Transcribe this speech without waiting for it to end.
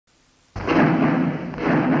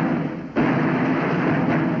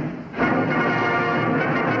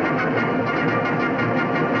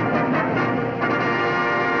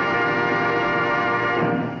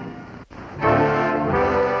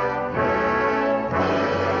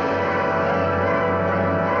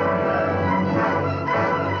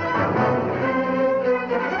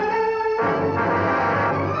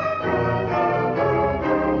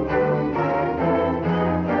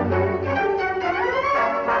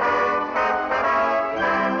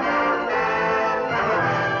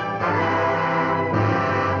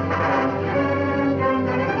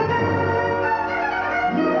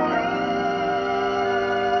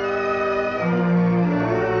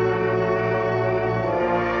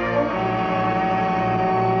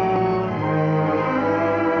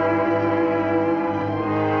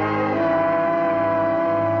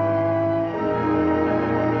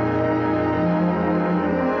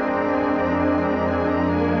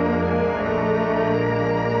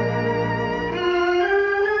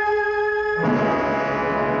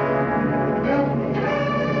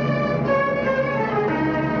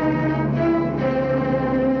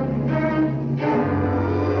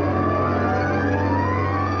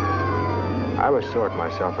was sore at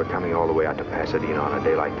myself for coming all the way out to Pasadena on a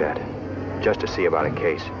day like that, just to see about a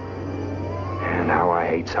case. And how I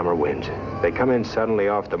hate summer winds. They come in suddenly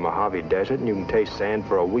off the Mojave Desert, and you can taste sand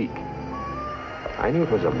for a week. I knew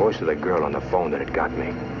it was the voice of the girl on the phone that had got me.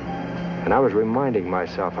 And I was reminding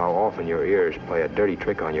myself how often your ears play a dirty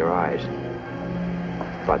trick on your eyes.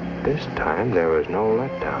 But this time, there was no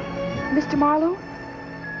letdown. Mr. Marlowe?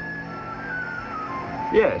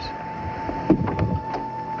 Yes.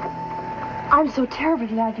 I'm so terribly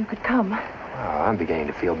glad you could come. Well, I'm beginning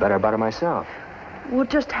to feel better about it myself. Well,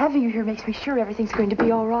 just having you here makes me sure everything's going to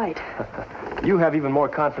be all right. You have even more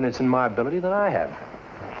confidence in my ability than I have.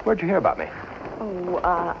 Where'd you hear about me? Oh,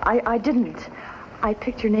 I didn't. I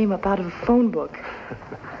picked your name up out of a phone book.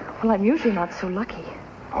 Well, I'm usually not so lucky.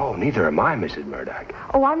 Oh, neither am I, Mrs. Murdoch.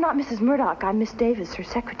 Oh, I'm not Mrs. Murdoch. I'm Miss Davis, her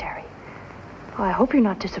secretary. Oh, I hope you're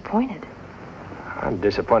not disappointed. I'm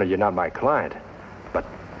disappointed you're not my client. But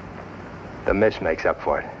the miss makes up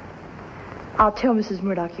for it. I'll tell Mrs.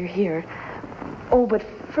 Murdoch you're here. Oh, but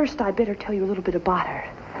first I better tell you a little bit about her.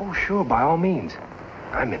 Oh, sure, by all means.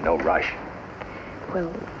 I'm in no rush.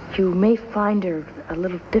 Well, you may find her a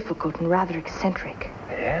little difficult and rather eccentric.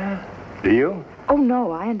 Yeah? Do you? Oh,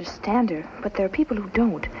 no, I understand her, but there are people who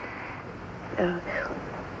don't.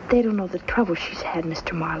 They don't know the trouble she's had,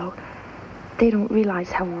 Mr. Marlowe. They don't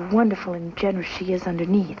realize how wonderful and generous she is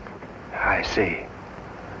underneath. I see.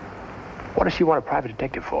 What does she want a private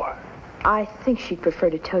detective for? I think she'd prefer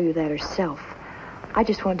to tell you that herself. I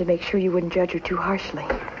just wanted to make sure you wouldn't judge her too harshly.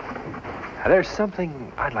 Now, there's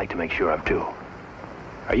something I'd like to make sure of, too.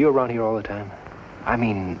 Are you around here all the time? I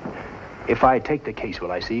mean, if I take the case,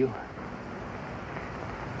 will I see you?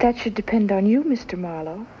 That should depend on you, Mr.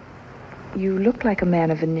 Marlowe. You look like a man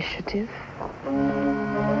of initiative.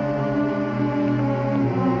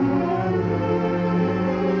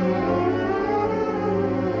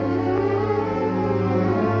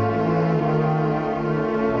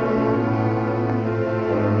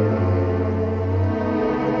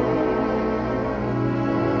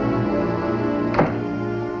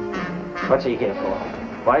 What's he here for?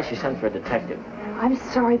 Why she sent for a detective? I'm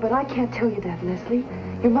sorry, but I can't tell you that, Leslie.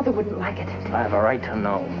 Your mother wouldn't like it. I have a right to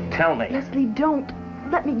know. Tell me. Leslie, don't.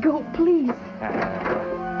 Let me go, please.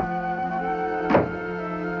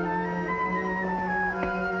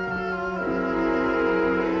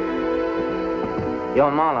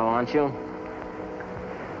 You're Marlowe, aren't you?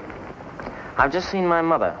 I've just seen my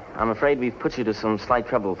mother. I'm afraid we've put you to some slight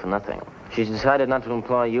trouble for nothing. She's decided not to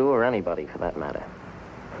employ you or anybody, for that matter.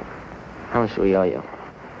 How much do we owe you?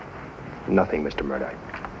 Nothing, Mr. Murdoch.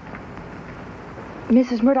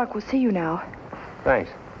 Mrs. Murdoch will see you now. Thanks.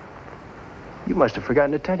 You must have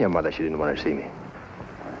forgotten to tell your mother she didn't want to see me.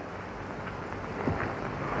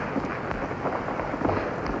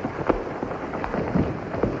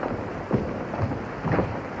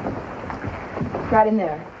 Right in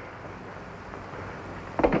there.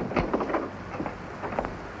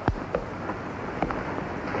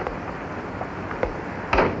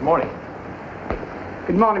 Good morning.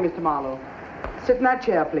 Good morning, Mr. Marlowe. Sit in that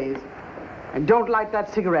chair, please. And don't light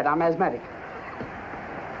that cigarette. I'm asthmatic.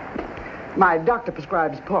 My doctor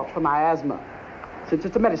prescribes pork for my asthma. Since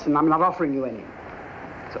it's a medicine, I'm not offering you any.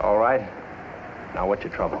 It's all right. Now, what's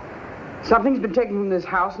your trouble? Something's been taken from this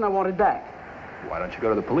house, and I want it back. Why don't you go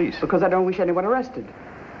to the police? Because I don't wish anyone arrested.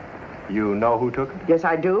 You know who took it? Yes,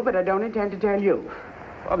 I do, but I don't intend to tell you.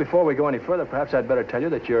 Well, before we go any further, perhaps I'd better tell you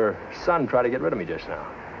that your son tried to get rid of me just now.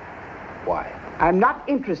 Why? I'm not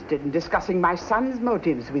interested in discussing my son's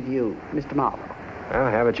motives with you, Mr. Marlowe. Well,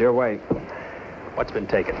 have it your way. What's been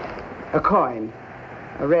taken? A coin.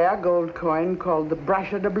 A rare gold coin called the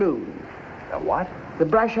Brasher Doubloon. A what? The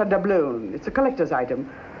Brasher Doubloon. It's a collector's item,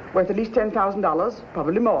 worth at least $10,000,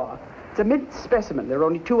 probably more. It's a mint specimen. There are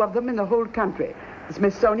only 2 of them in the whole country. The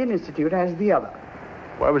Smithsonian Institute has the other.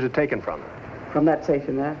 Where was it taken from? From that safe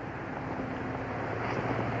in there.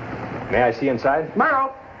 May I see inside?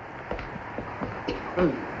 Marlowe!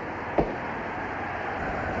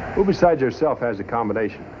 Who besides yourself has the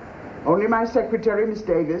combination? Only my secretary, Miss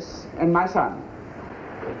Davis, and my son.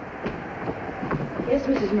 Yes,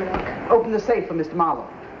 Mrs. Murdoch. Open the safe for Mr. Marlowe.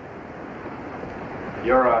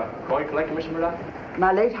 You're a coin collector, Mr. Murdoch?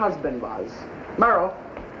 My late husband was. Marlowe,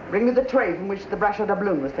 bring me the tray from which the Brasher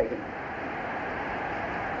Doubloon was taken.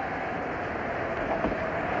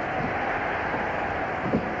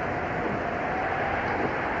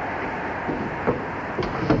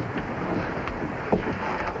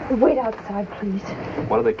 Wait outside, please.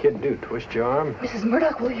 What did the kid do? Twist your arm? Mrs.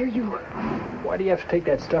 Murdoch will hear you. Why do you have to take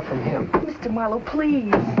that stuff from him? Mr. Marlowe,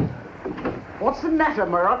 please. What's the matter,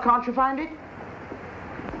 Marlowe? Can't you find it?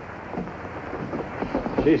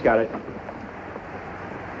 She's got it.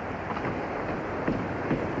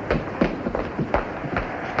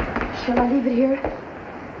 Shall I leave it here?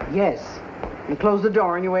 Yes. And close the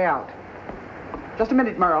door on your way out. Just a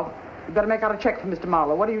minute, Merle. You better make out a check for Mr.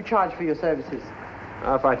 Marlowe. What do you charge for your services?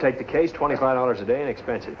 If I take the case, $25 a day and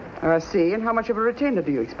expenses. I see. And how much of a retainer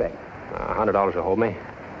do you expect? $100 will hold me.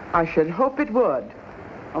 I should hope it would.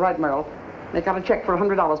 All right, Merle. Make out a check for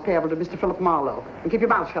 $100 payable to Mr. Philip Marlowe. And keep your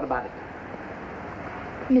mouth shut about it.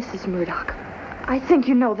 Mrs. Murdoch, I think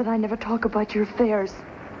you know that I never talk about your affairs.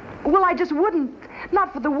 Well, I just wouldn't.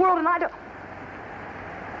 Not for the world, and I don't...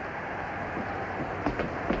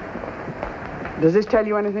 Does this tell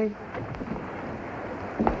you anything?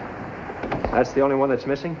 That's the only one that's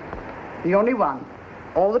missing? The only one.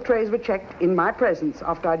 All the trays were checked in my presence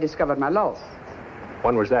after I discovered my loss.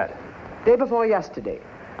 When was that? Day before yesterday.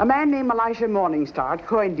 A man named Elisha Morningstar,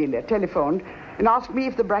 coin dealer, telephoned and asked me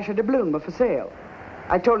if the Brasher Doubloon were for sale.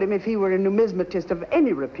 I told him if he were a numismatist of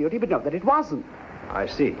any repute, he would know that it wasn't. I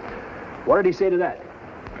see. What did he say to that?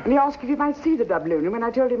 And he asked if he might see the doubloon, and when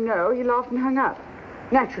I told him no, he laughed and hung up.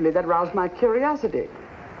 Naturally, that roused my curiosity.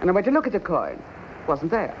 And I went to look at the coin. It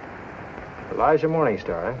wasn't there. Elijah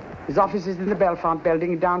Morningstar, eh? His office is in the Belfont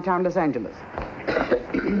building in downtown Los Angeles.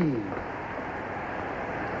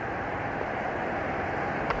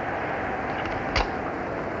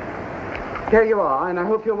 Here you are, and I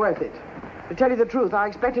hope you're worth it. To tell you the truth, I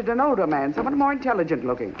expected an older man, someone more intelligent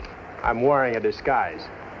looking. I'm wearing a disguise.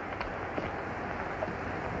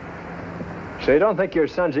 So you don't think your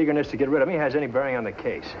son's eagerness to get rid of me has any bearing on the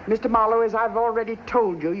case? Mr. Marlowe, as I've already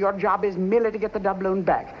told you, your job is merely to get the doubloon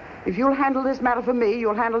back. If you'll handle this matter for me,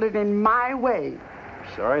 you'll handle it in my way.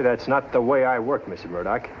 Sorry, that's not the way I work, Mrs.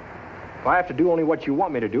 Murdoch. If I have to do only what you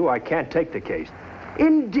want me to do, I can't take the case.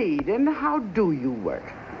 Indeed, and how do you work?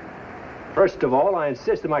 First of all, I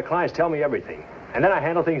insist that my clients tell me everything, and then I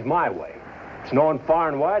handle things my way. It's known far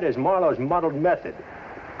and wide as Marlowe's muddled method.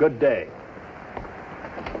 Good day.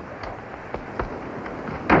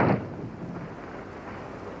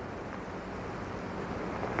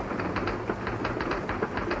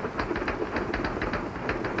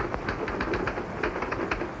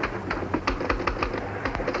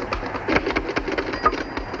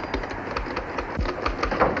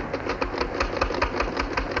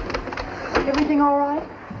 Everything all right?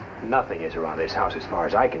 Nothing is around this house as far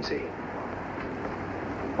as I can see.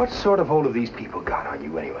 What sort of hold have these people got on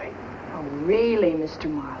you anyway? Oh, really, Mr.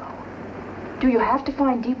 Marlowe? Do you have to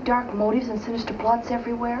find deep, dark motives and sinister plots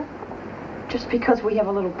everywhere? Just because we have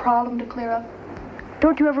a little problem to clear up?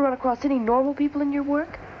 Don't you ever run across any normal people in your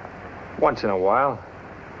work? Once in a while.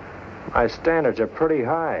 My standards are pretty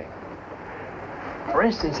high. For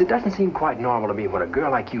instance, it doesn't seem quite normal to me when a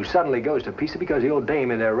girl like you suddenly goes to pieces because the old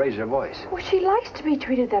dame in there raised her voice. Well, she likes to be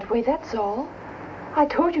treated that way, that's all. I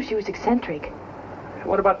told you she was eccentric.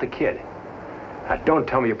 What about the kid? Now, don't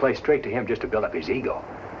tell me you play straight to him just to build up his ego.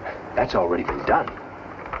 That's already been done.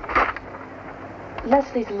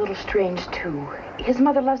 Leslie's a little strange, too. His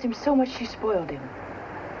mother loves him so much she spoiled him.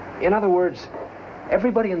 In other words,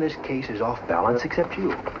 everybody in this case is off balance except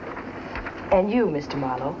you. And you, Mr.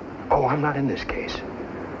 Marlowe. Oh, I'm not in this case.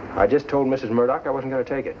 I just told Mrs. Murdoch I wasn't going to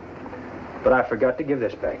take it. But I forgot to give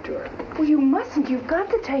this back to her. Well, you mustn't. You've got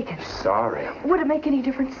to take it. Sorry. Would it make any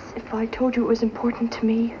difference if I told you it was important to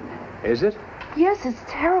me? Is it? Yes, it's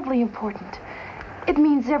terribly important. It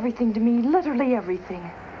means everything to me, literally everything.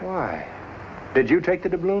 Why? Did you take the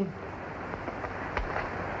doubloon?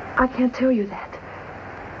 I can't tell you that.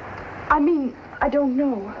 I mean, I don't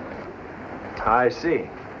know. I see.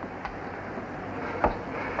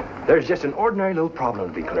 There's just an ordinary little problem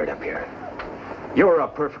to be cleared up here. You're a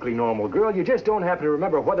perfectly normal girl. You just don't happen to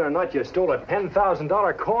remember whether or not you stole a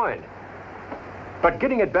 $10,000 coin. But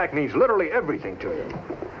getting it back means literally everything to you.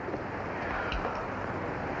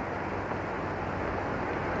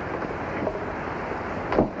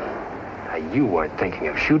 Now, you weren't thinking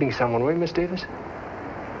of shooting someone, were you, Miss Davis?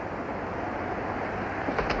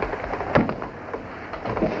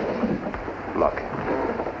 Look,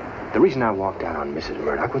 the reason I walked out on Mrs.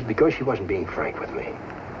 Murdoch was because she wasn't being frank with me.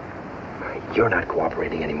 You're not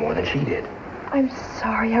cooperating any more than she did. I'm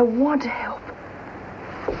sorry. I want to help.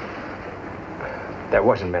 That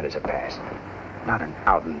wasn't meant as a pass. Not an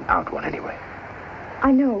out-and-out one, anyway.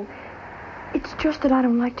 I know. It's just that I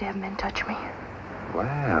don't like to have men touch me.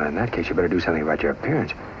 Well, in that case, you better do something about your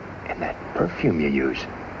appearance. And that perfume you use.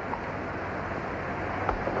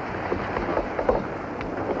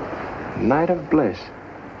 Night of bliss.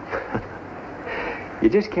 You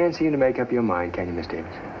just can't seem to make up your mind, can you, Miss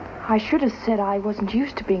Davis? I should have said I wasn't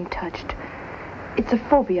used to being touched. It's a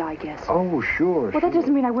phobia, I guess. Oh, sure. Well, that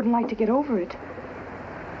doesn't mean I wouldn't like to get over it.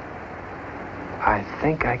 I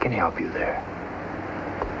think I can help you there.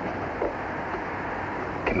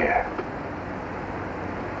 Come here.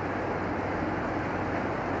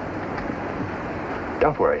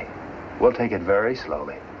 Don't worry. We'll take it very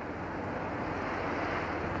slowly.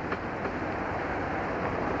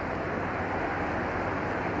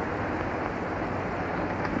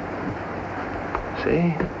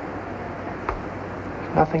 See?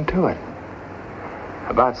 Nothing to it.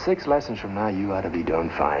 About 6 lessons from now, you ought to be doing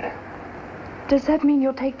fine. Does that mean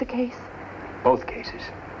you'll take the case? Both cases.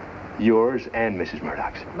 Yours and Mrs.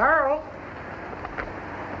 Murdoch's. Merle?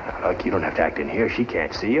 Now, look, you don't have to act in here. She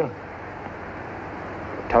can't see you.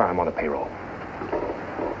 Tell her I'm on the payroll.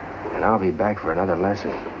 And I'll be back for another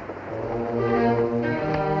lesson.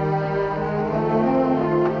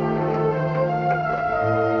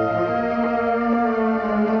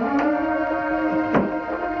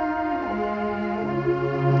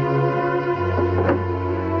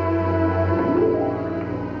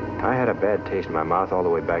 I had a bad taste in my mouth all the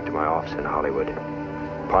way back to my office in Hollywood.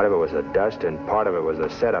 Part of it was the dust, and part of it was the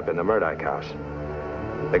setup in the Murdoch house.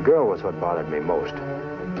 The girl was what bothered me most.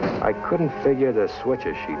 I couldn't figure the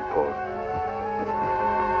switches she'd pulled.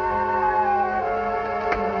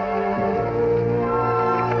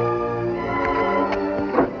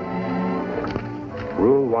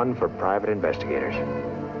 Rule 1 for private investigators.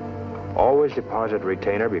 Always deposit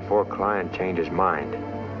retainer before client changes mind.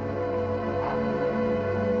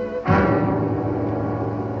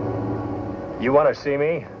 You want to see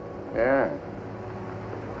me? Yeah.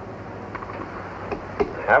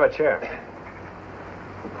 Have a chair.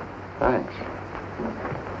 Thanks.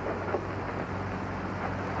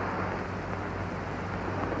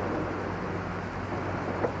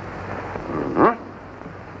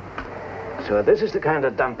 So this is the kind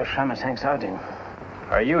of dump a shamus hangs out in.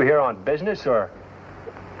 Are you here on business or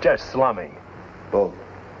just slumming? Both.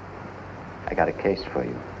 I got a case for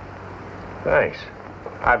you. Thanks.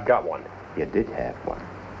 I've got one. You did have one.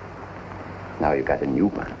 Now you got a new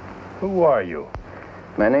one. Who are you?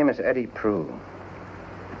 My name is Eddie Prue.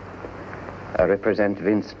 I represent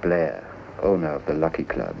Vince Blair, owner of the Lucky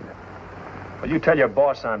Club. Well, you tell your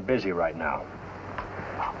boss I'm busy right now.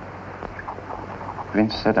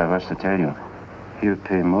 Vince said I was to tell you. He'll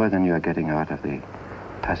pay more than you're getting out of the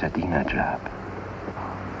Pasadena job.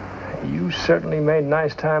 You certainly made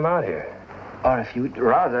nice time out here. Or if you'd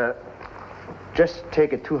rather, just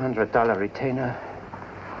take a $200 retainer.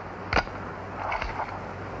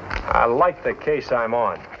 I like the case I'm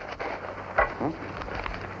on.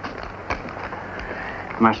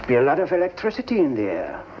 Must be a lot of electricity in the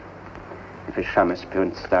air. If a shamus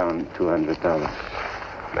puts down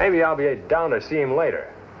 $200. Maybe I'll be down to see him later.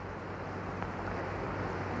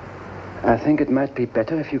 I think it might be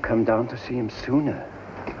better if you come down to see him sooner.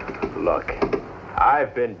 Look,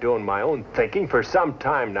 I've been doing my own thinking for some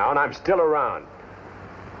time now, and I'm still around.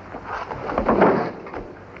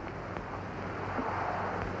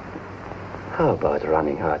 How about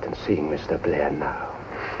running out and seeing Mr. Blair now?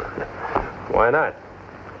 Why not?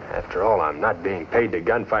 After all, I'm not being paid to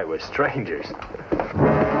gunfight with strangers.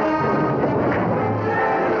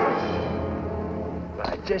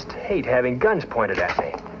 I just hate having guns pointed at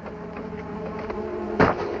me.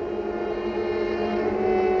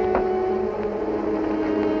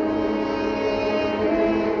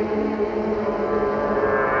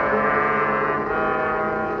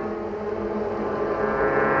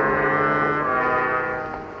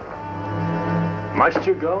 Must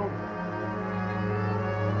you go?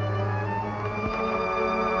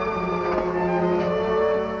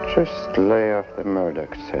 Just lay off the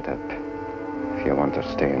Murdoch setup if you want to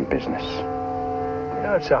stay in business. You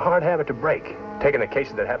know, it's a hard habit to break, taking the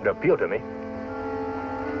cases that happen to appeal to me.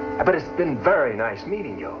 But it's been very nice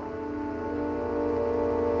meeting you.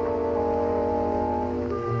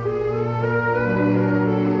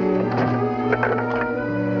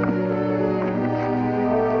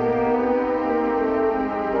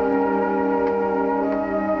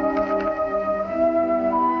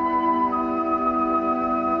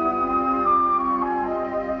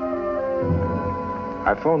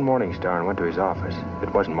 I phoned Morningstar and went to his office.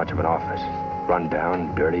 It wasn't much of an office. Run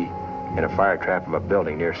down, dirty, in a fire trap of a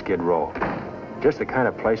building near Skid Row. Just the kind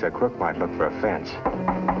of place a crook might look for a fence.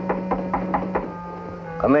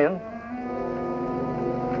 Come in.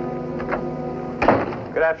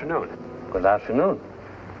 Good afternoon. Good afternoon.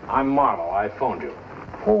 I'm Marlowe. I phoned you.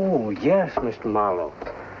 Oh, yes, Mr. Marlowe.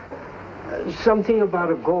 Something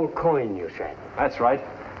about a gold coin, you said. That's right.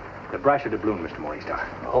 The Brasher Doubloon, Mr. Morningstar.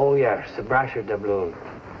 Oh, yes, the Brasher Doubloon.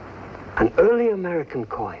 An early American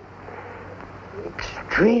coin.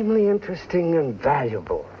 Extremely interesting and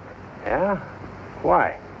valuable. Yeah?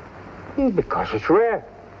 Why? Because it's rare.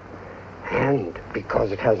 And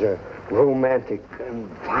because it has a romantic and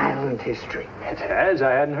violent history. It has?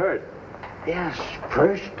 I hadn't heard. Yes,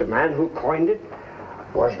 first, the man who coined it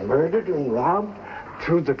was murdered and robbed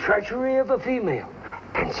through the treachery of a female.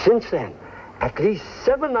 And since then, at least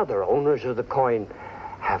 7 other owners of the coin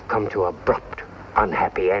have come to abrupt,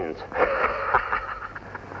 unhappy ends.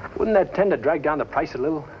 Wouldn't that tend to drag down the price a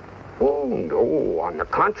little? Oh, no, on the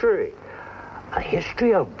contrary. A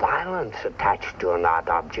history of violence attached to an art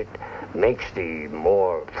object makes the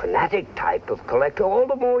more fanatic type of collector all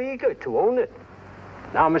the more eager to own it.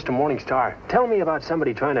 Now, Mr. Morningstar, tell me about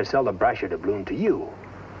somebody trying to sell the Brasher Doubloon to you.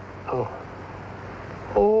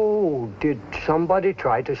 Oh, did somebody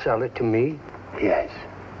try to sell it to me? Yes.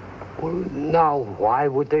 Well, now, why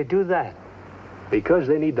would they do that? Because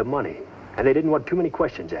they need the money, and they didn't want too many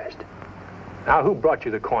questions asked. Now, who brought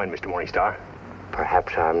you the coin, Mr. Morningstar?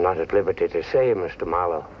 Perhaps I'm not at liberty to say, Mr.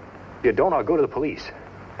 Marlowe. If you don't, I'll go to the police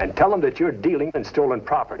and tell them that you're dealing in stolen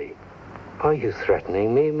property. Are you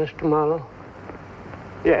threatening me, Mr. Marlowe?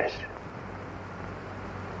 Yes.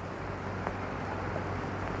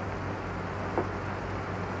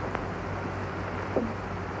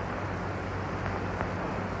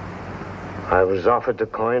 I was offered the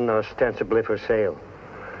coin ostensibly for sale.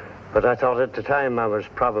 But I thought at the time I was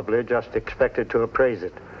probably just expected to appraise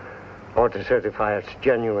it or to certify its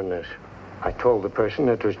genuineness. I told the person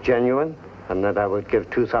it was genuine and that I would give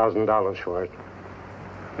 $2,000 for it.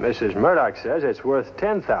 Mrs. Murdoch says it's worth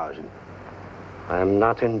 $10,000. I am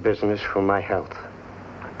not in business for my health.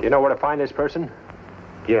 Do you know where to find this person?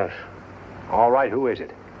 Yes. All right, who is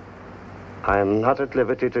it? I am not at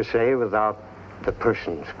liberty to say without the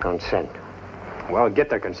person's consent. Well, get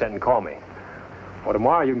their consent and call me. Or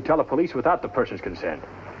tomorrow you can tell the police without the person's consent.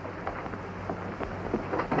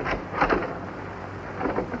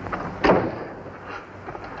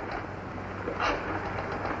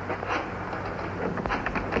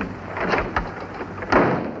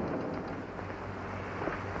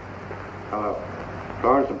 Hello.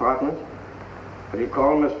 Florence Apartment? Will you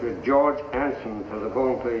call Mr. George Anson to the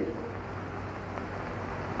phone, please?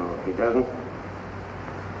 Oh, he doesn't?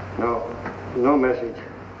 No message.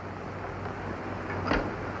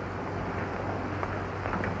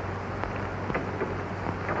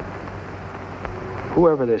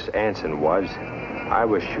 Whoever this Anson was, I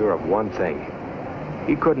was sure of one thing.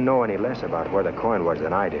 He couldn't know any less about where the coin was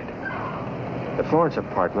than I did. The Florence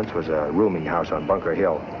Apartments was a rooming house on Bunker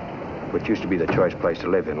Hill, which used to be the choice place to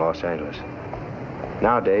live in Los Angeles.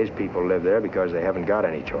 Nowadays, people live there because they haven't got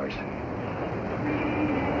any choice.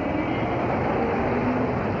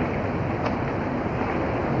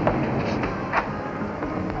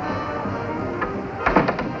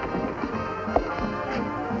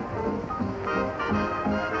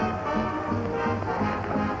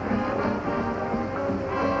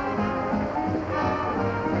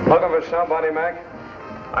 Looking for somebody, Mac?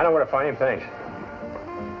 I know where to find him, thanks.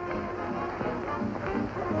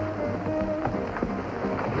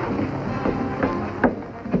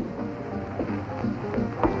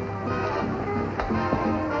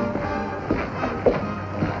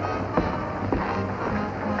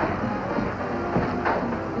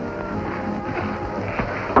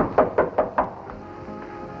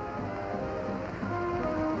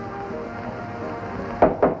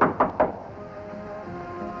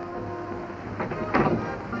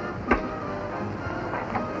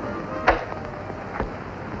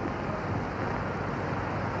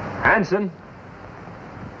 Anson?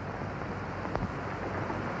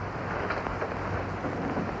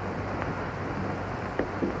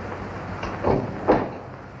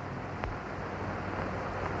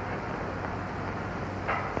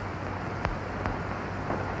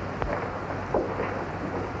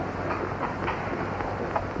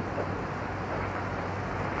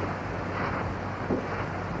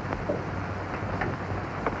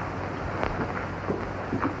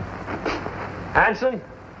 Anson?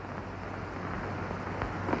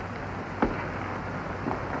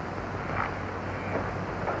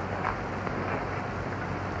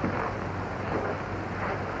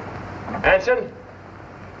 Anson?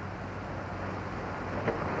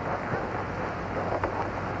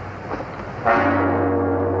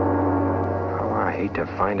 Oh, I hate to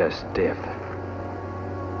find a stiff.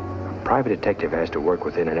 A private detective has to work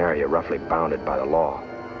within an area roughly bounded by the law.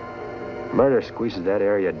 Murder squeezes that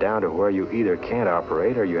area down to where you either can't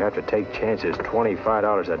operate or you have to take chances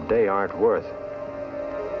 $25 a day aren't worth.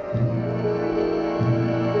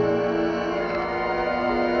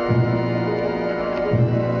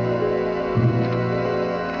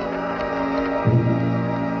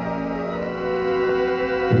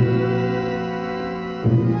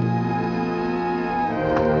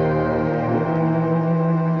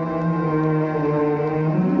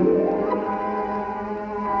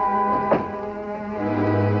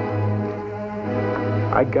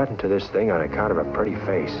 got into this thing on account of a pretty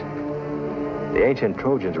face. The ancient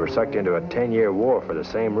Trojans were sucked into a 10-year war for the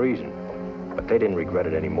same reason, but they didn't regret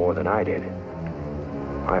it any more than I did.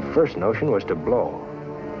 My first notion was to blow.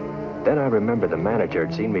 Then I remembered the manager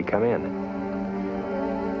had seen me come in.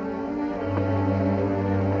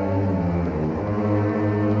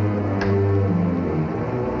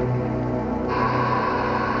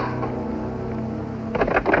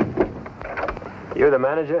 You're the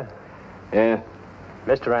manager? Yeah,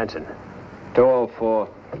 Mr. Anson. 204.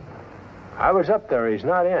 I was up there. He's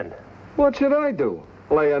not in. What should I do?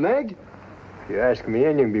 Lay an egg? If you ask me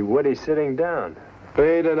in, you can be witty sitting down.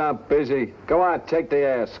 Beat it up, Busy. Go on, take the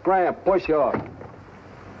ass. Scrap, push off.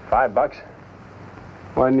 $5.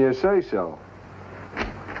 When you say so.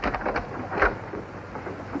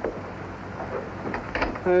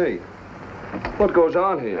 Hey, what goes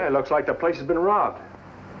on Yeah, here? it looks like the place has been robbed.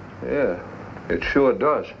 Yeah, it sure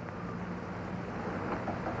does.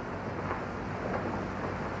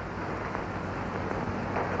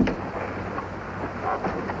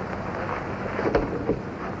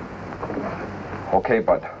 Okay,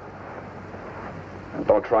 bud.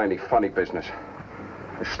 Don't try any funny business.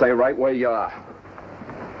 Just stay right where you are.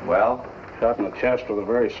 Well, shot in the chest with a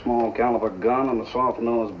very small caliber gun and a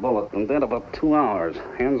soft-nosed bullet. And then about 2 hours.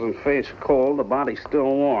 Hands and face cold, the body still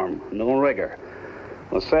warm. No rigor.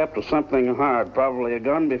 The sap was something hard, probably a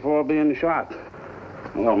gun before being shot.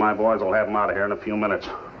 Well, my boys will have him out of here in a few minutes.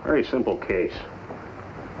 Very simple case.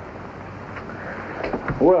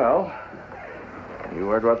 Well, you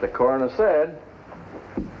heard what the coroner said.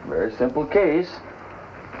 Very simple case.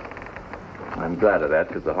 I'm glad of that,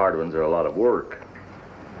 because the hard ones are a lot of work.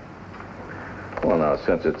 Well, now,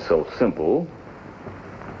 since it's so simple,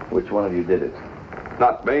 which one of you did it?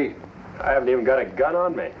 Not me. I haven't even got a gun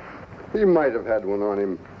on me. He might have had one on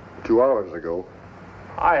him 2 hours ago.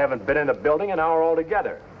 I haven't been in the building an hour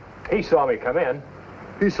altogether. He saw me come in.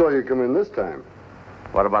 He saw you come in this time.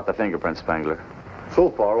 What about the fingerprint, Spangler?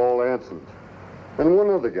 So far, all Anson's. And one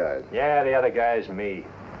other guy. Yeah, the other guy's me.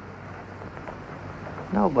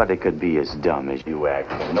 Nobody could be as dumb as you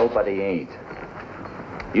act. Nobody ain't.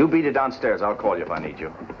 You beat it downstairs. I'll call you if I need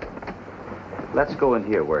you. Let's go in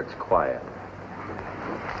here where it's quiet.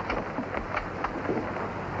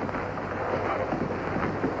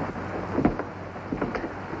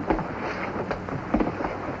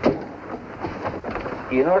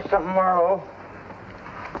 You know something, Marlowe?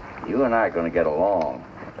 You and I are going to get along.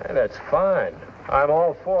 Hey, that's fine. I'm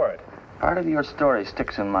all for it. Part of your story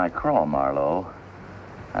sticks in my craw, Marlowe.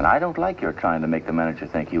 And I don't like your trying to make the manager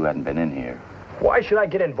think you hadn't been in here. Why should I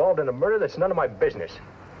get involved in a murder that's none of my business?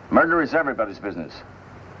 Murder is everybody's business.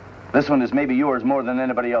 This one is maybe yours more than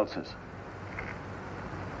anybody else's.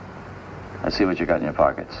 Let's see what you got in your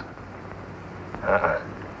pockets.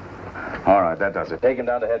 All right, that does it. Take him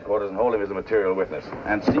down to headquarters and hold him as a material witness.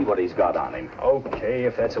 And see what he's got on him. Okay,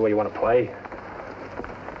 if that's the way you want to play.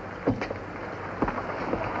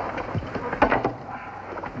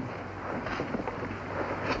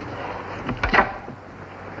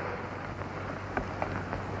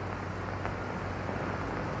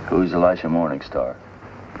 Who's Elisha Morningstar?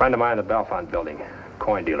 Friend of mine in the Belfont building.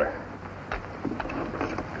 Coin dealer.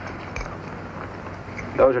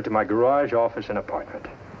 Those are to my garage, office, and apartment.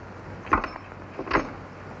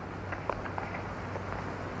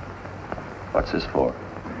 What's this for?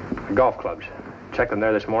 Golf clubs. Checked them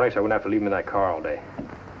there this morning so I wouldn't have to leave them in that car all day.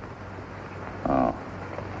 Oh.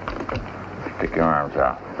 Stick your arms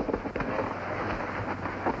out.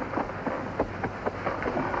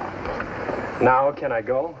 Now, can I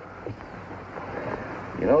go?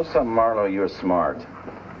 You know something, Marlowe? You're smart.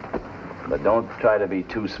 But don't try to be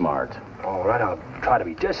too smart. All right, I'll try to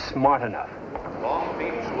be just smart enough. Long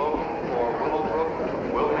Beach loan for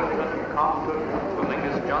Willowbrook, Wilmington, Compton,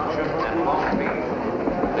 Dominguez Junction, and Long Beach.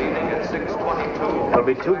 Leaving at 6:22. That'll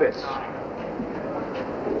be 2 bits.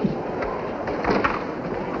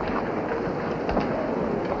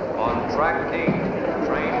 On track 8,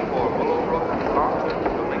 train for Willowbrook, Compton,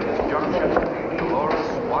 Dominguez Junction, Dolores,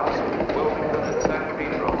 Watson, Wilmington, and San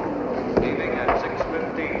Pedro. Leaving at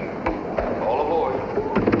 6:15. All aboard.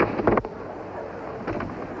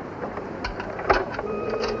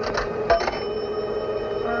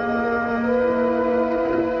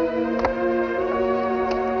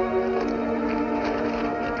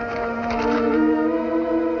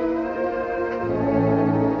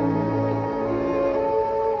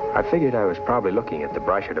 I figured I was probably looking at the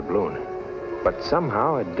Brasher Doubloon, but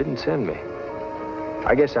somehow it didn't send me.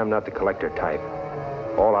 I guess I'm not the collector type.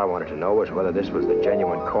 All I wanted to know was whether this was the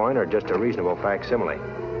genuine coin or just a reasonable facsimile.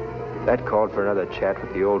 That called for another chat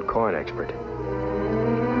with the old coin expert.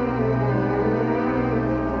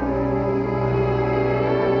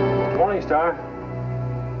 Star.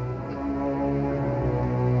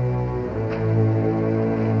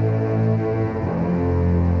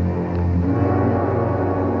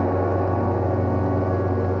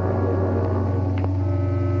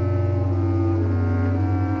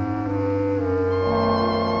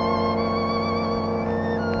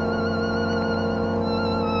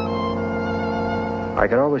 I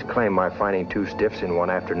can always claim my finding two stiffs in one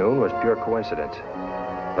afternoon was pure coincidence.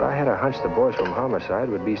 But I had a hunch the boys from Homicide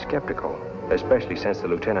would be skeptical, especially since the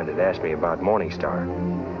lieutenant had asked me about Morning Star.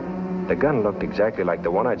 The gun looked exactly like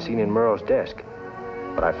the one I'd seen in Murrow's desk,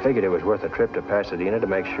 but I figured it was worth a trip to Pasadena to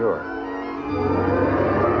make sure.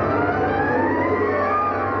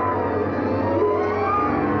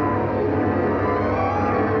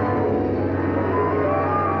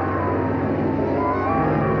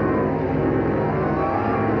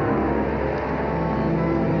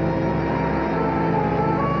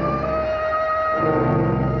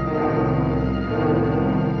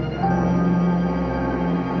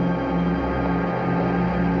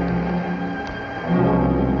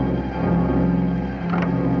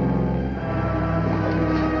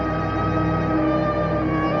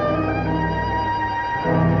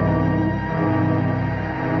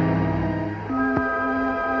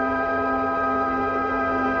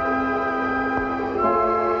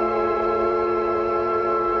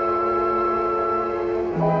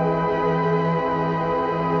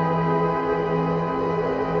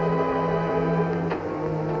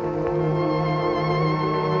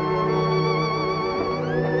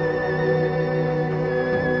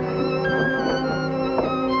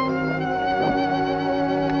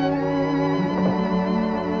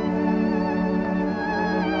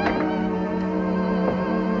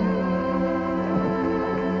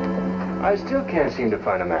 I still can't seem to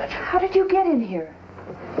find a match. How did you get in here?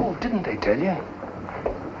 Oh, didn't they tell you?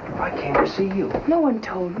 I came to see you. No one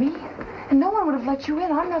told me. And no one would have let you in.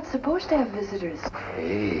 I'm not supposed to have visitors.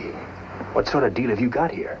 Hey, what sort of deal have you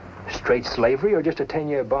got here? Straight slavery or just a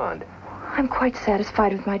 10-year bond? I'm quite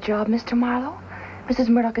satisfied with my job, Mr. Marlowe. Mrs.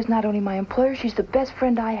 Murdoch is not only my employer, she's the best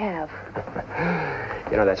friend I have.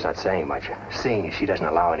 You know, that's not saying much, seeing as she doesn't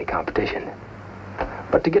allow any competition.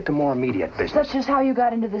 But to get to more immediate business... Such as how you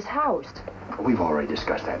got into this house. We've already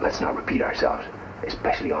discussed that. Let's not repeat ourselves.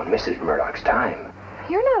 Especially on Mrs. Murdoch's time.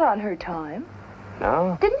 You're not on her time.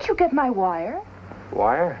 No? Didn't you get my wire?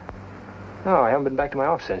 Wire? No, I haven't been back to my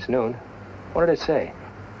office since noon. What did it say?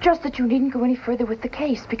 Just that you needn't go any further with the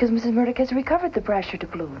case because Mrs. Murdoch has recovered the Brasher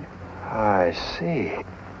Doubloon. I see.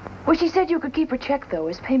 Well, she said you could keep her check, though,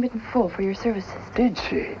 as payment in full for your services. Did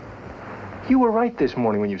she? You were right this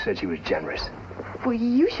morning when you said she was generous. Well,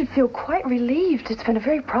 you should feel quite relieved. It's been a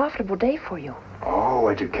very profitable day for you. Oh,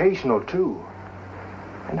 educational, too.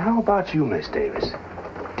 And how about you, Miss Davis?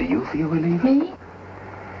 Do you feel relieved? Me?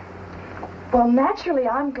 Well, naturally,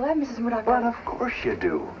 I'm glad Mrs. Murdoch... Well, of course you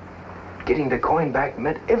do. Getting the coin back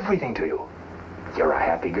meant everything to you. You're a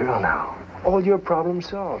happy girl now. All your problems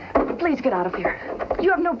solved. Please get out of here.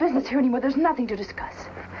 You have no business here anymore. There's nothing to discuss.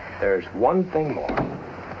 There's one thing more.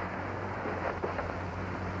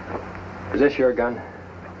 Is this your gun?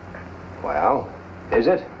 Well, is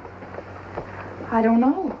it? I don't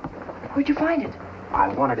know. Where'd you find it? I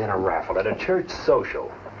won it in a raffle at a church social.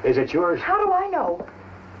 Is it yours? How do I know?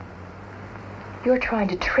 You're trying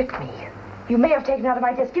to trick me. You may have taken it out of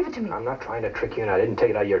my desk. Give it to me. I'm not trying to trick you, and I didn't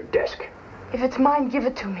take it out of your desk. If it's mine, give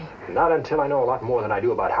it to me. Not until I know a lot more than I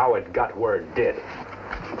do about how it got where it did.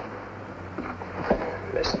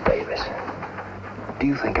 Miss Davis, do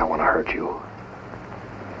you think I want to hurt you?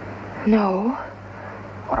 No.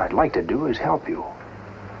 What I'd like to do is help you.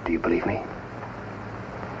 Do you believe me?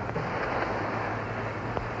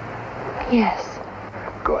 Yes.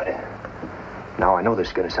 Good. Now, I know this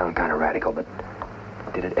is going to sound kind of radical, but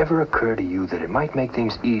did it ever occur to you that it might make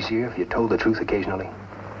things easier if you told the truth occasionally?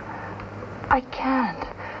 I can't.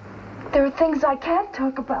 There are things I can't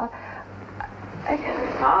talk about.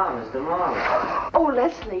 Ah, Mr. Marlowe. Oh,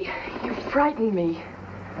 Leslie, you frightened me.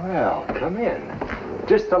 Well, come in.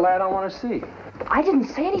 Just the lad I want to see. I didn't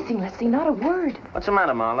say anything, Leslie, not a word. What's the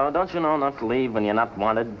matter, Marlowe? Don't you know not to leave when you're not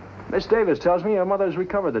wanted? Miss Davis tells me your mother's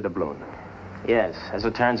recovered the doubloon. Yes. As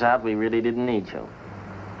it turns out, we really didn't need you.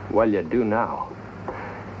 Well, you do now.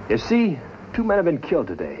 You see, 2 men have been killed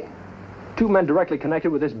today. 2 men directly connected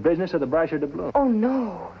with this business of the Brasher Doubloon. Oh,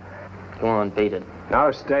 no. Go on, beat it.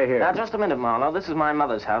 Now, stay here. Now, just a minute, Marlowe. This is my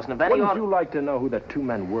mother's house, and if any... Wouldn't you like to know who the 2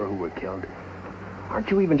 men were who were killed? Aren't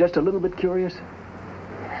you even just a little bit curious?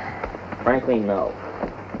 Frankly, no.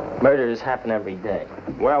 Murders happen every day.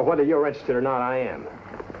 Well, whether you're interested or not, I am.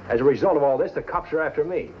 As a result of all this, the cops are after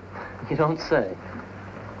me. You don't say.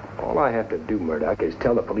 All I have to do, Murdoch, is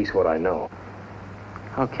tell the police what I know.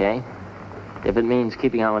 Okay. If it means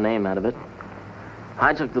keeping our name out of it.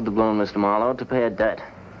 I took the doubloon, Mr. Marlowe, to pay a debt.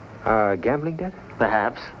 Gambling debt?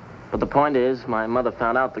 Perhaps. But the point is, my mother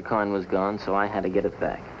found out the coin was gone, so I had to get it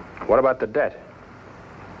back. What about the debt?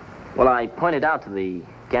 Well, I pointed out to the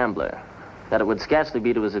gambler that it would scarcely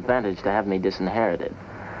be to his advantage to have me disinherited,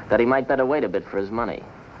 that he might better wait a bit for his money.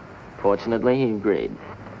 Fortunately, he agreed.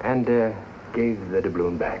 And, gave the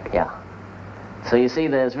doubloon back? Yeah. So you see,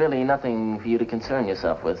 there's really nothing for you to concern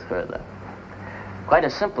yourself with further. Quite a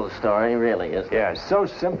simple story, really, isn't it? Yeah, so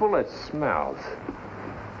simple it smells.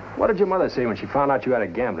 What did your mother say when she found out you had a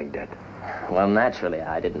gambling debt? Well, naturally,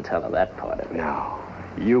 I didn't tell her that part of it. No,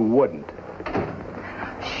 you wouldn't.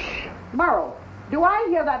 Shh. Merle, do I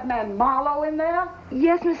hear that man Marlowe in there?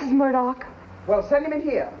 Yes, Mrs. Murdoch. Well, send him in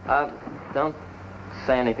here. Don't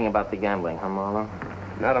say anything about the gambling, huh, Marlowe?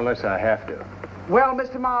 Not unless I have to. Well,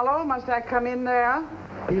 Mr. Marlowe, must I come in there?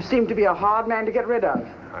 You seem to be a hard man to get rid of.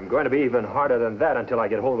 I'm going to be even harder than that until I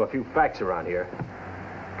get hold of a few facts around here.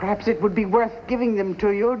 Perhaps it would be worth giving them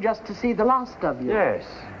to you just to see the last of you. Yes.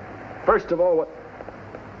 First of all, what...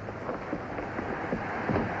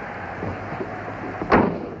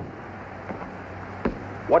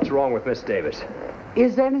 What's wrong with Miss Davis?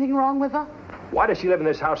 Is there anything wrong with her? Why does she live in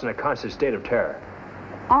this house in a constant state of terror?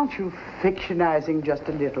 Aren't you fictionizing just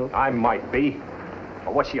a little? I might be.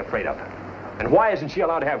 But what's she afraid of? And why isn't she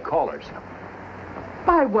allowed to have callers?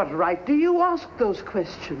 By what right do you ask those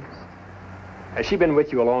questions? Has she been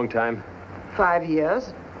with you a long time? 5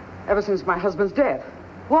 years. Ever since my husband's death.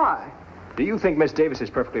 Why? Do you think Miss Davis is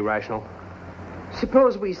perfectly rational?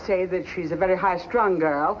 Suppose we say that she's a very high-strung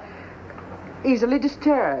girl, easily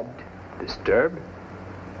disturbed. Disturbed?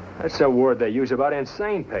 That's a word they use about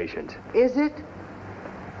insane patients. Is it?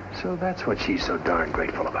 So that's what she's so darn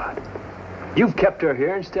grateful about. You've kept her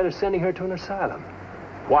here instead of sending her to an asylum.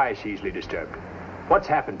 Why is she easily disturbed? What's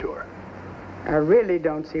happened to her? I really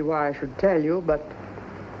don't see why I should tell you, but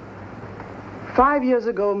 5 years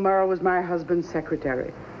ago, Merle was my husband's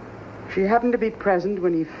secretary. She happened to be present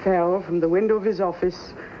when he fell from the window of his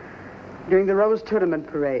office during the Rose Tournament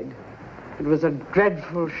parade. It was a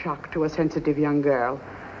dreadful shock to a sensitive young girl.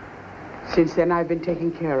 Since then, I've been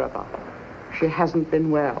taking care of her. She hasn't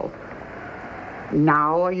been well.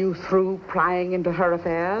 Now, are you through prying into her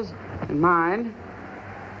affairs and mine?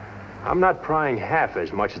 I'm not prying half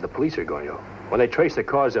as much as the police are going to when they trace the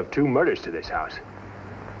cause of 2 murders to this house.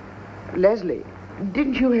 Leslie,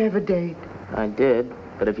 didn't you have a date? I did,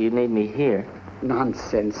 but if you need me here...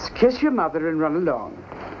 Nonsense. Kiss your mother and run along.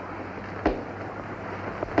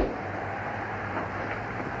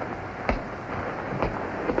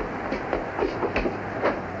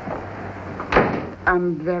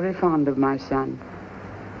 I'm very fond of my son.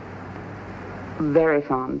 Very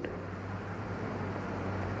fond.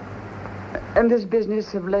 And this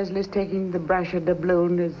business of Leslie's taking the Brasher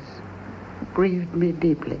Doubloon has grieved me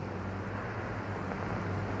deeply.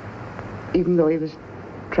 Even though he was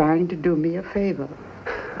trying to do me a favor.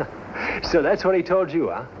 So that's what he told you,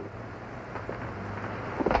 huh?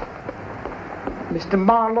 Mr.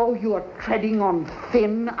 Marlowe, you are treading on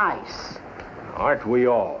thin ice. Aren't we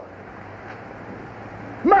all?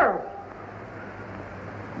 Merle!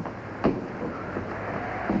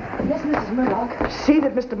 Yes, Mrs. Murdoch. See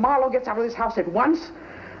that Mr. Marlowe gets out of this house at once,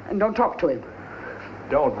 and don't talk to him.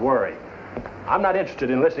 Don't worry. I'm not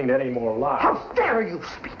interested in listening to any more lies. How dare you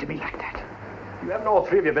speak to me like that? You haven't all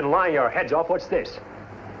 3 of you been lying your heads off. What's this?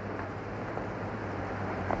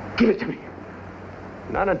 Give it to me.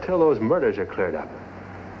 Not until those murders are cleared up.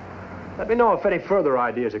 Let me know if any further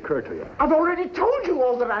ideas occur to you. I've already told you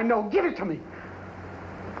all that I know. Give it to me.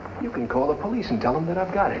 You can call the police and tell them that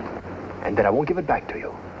I've got it, and that I won't give it back to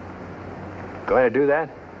you. Go ahead and do that.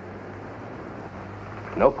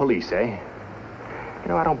 No police, eh? You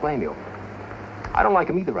know, I don't blame you. I don't like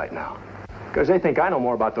them either right now, because they think I know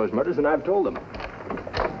more about those murders than I've told them.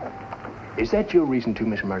 Is that your reason too,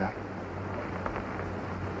 Miss Murdoch?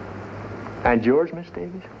 And yours, Miss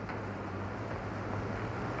Davis?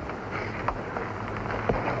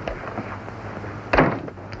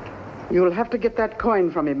 You'll have to get that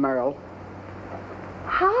coin from him, Merle.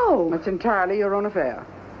 How? That's entirely your own affair.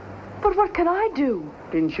 But what can I do?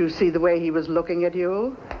 Didn't you see the way he was looking at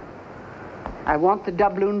you? I want the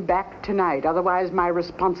doubloon back tonight. Otherwise, my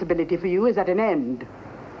responsibility for you is at an end.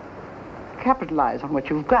 Capitalize on what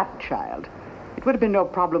you've got, child. It would have been no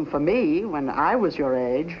problem for me when I was your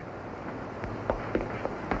age.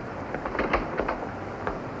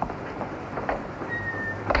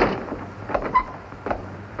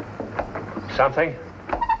 Something?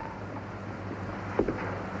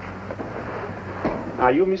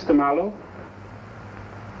 Are you Mr. Marlowe?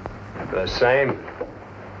 The same.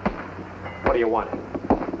 What do you want?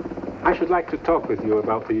 I should like to talk with you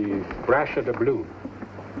about the Brasher Doubloon.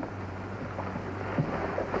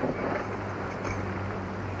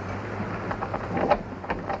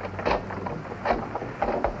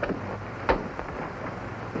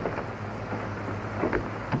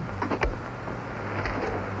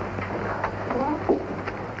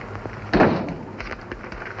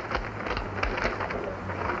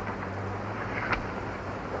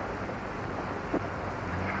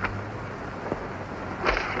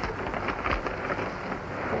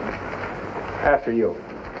 After you.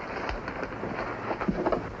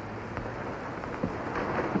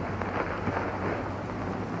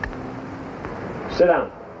 Sit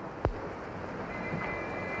down.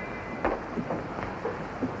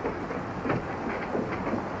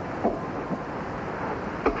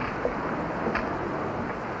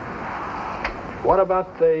 What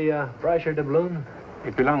about the Brasher Doubloon?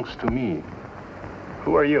 It belongs to me.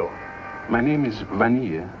 Who are you? My name is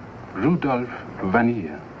Vanille, Rudolph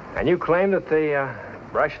Vanille. And you claim that the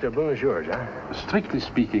Brasher Doubloon is yours, huh? Strictly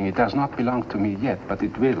speaking, it does not belong to me yet, but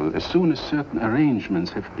it will, as soon as certain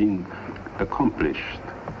arrangements have been accomplished.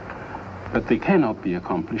 But they cannot be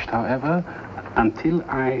accomplished, however, until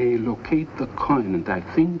I locate the coin, and I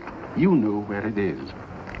think you know where it is.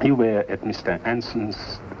 You were at Mr.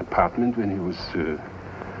 Anson's apartment when he was,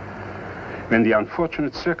 when the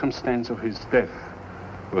unfortunate circumstance of his death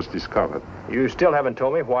was discovered. You still haven't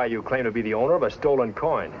told me why you claim to be the owner of a stolen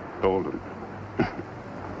coin. Stolen?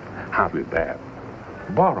 Hardly that.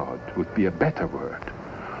 Borrowed would be a better word.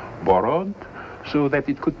 Borrowed so that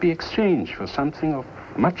it could be exchanged for something of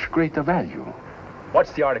much greater value.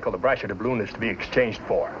 What's the article the Brasher Doubloon is to be exchanged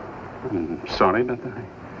for? Sorry, but I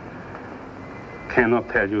cannot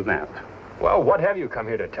tell you that. Well, what have you come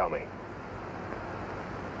here to tell me?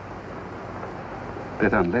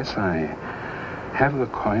 That unless I have the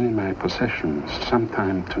coin in my possession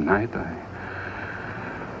sometime tonight, I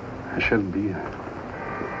shall be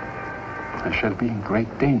in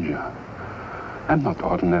great danger. I'm not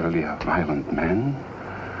ordinarily a violent man,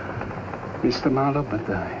 Mr. Marlowe, but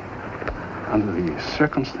under the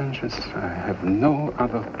circumstances, I have no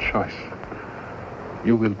other choice.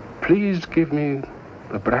 You will please give me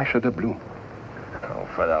the Brasher Doubloon. Oh,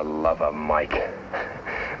 for the love of Mike.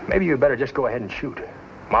 Maybe you'd better just go ahead and shoot.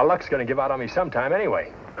 My luck's gonna give out on me sometime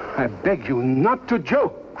anyway. I beg you not to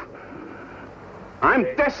joke. I'm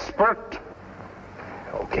desperate.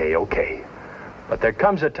 Okay. But there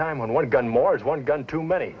comes a time when one gun more is one gun too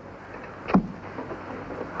many.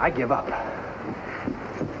 I give up.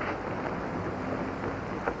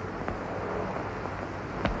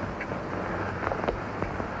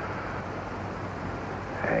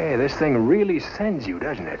 Hey, this thing really sends you,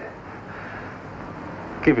 doesn't it?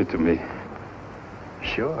 Give it to me.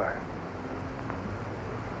 Sure.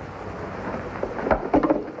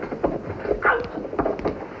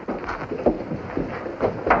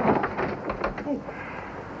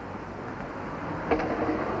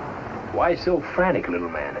 Why so frantic, little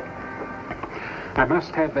man? I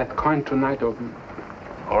must have that coin tonight, or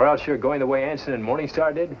else you're going the way Anson and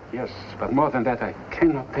Morningstar did? Yes, but more than that, I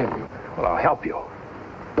cannot tell you. Well, I'll help you.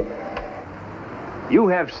 You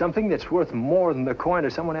have something that's worth more than the coin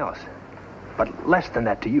to someone else, but less than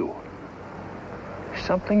that to you.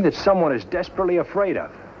 Something that someone is desperately afraid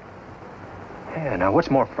of. Yeah, now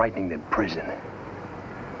what's more frightening than prison?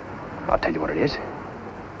 I'll tell you what it is.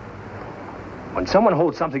 When someone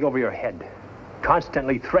holds something over your head,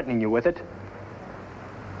 constantly threatening you with it,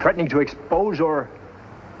 threatening to expose or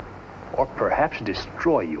perhaps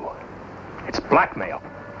destroy you, it's blackmail.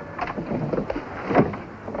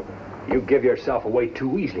 You give yourself away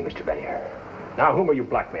too easily, Mr. Bennier. Now, whom are you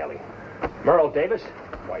blackmailing? Merle Davis?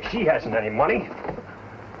 Why, she hasn't any money.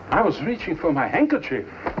 I was reaching for my handkerchief.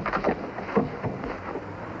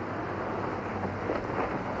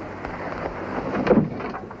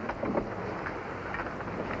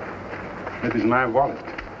 That is my wallet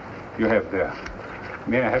you have there.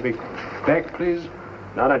 May I have it back, please?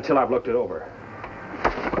 Not until I've looked it over.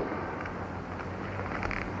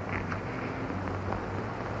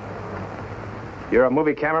 You're a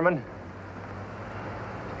movie cameraman?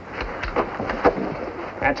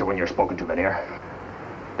 Answer when you're spoken to, Bennier.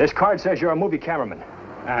 This card says you're a movie cameraman.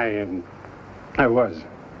 I was.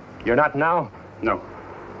 You're not now? No.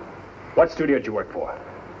 What studio did you work for?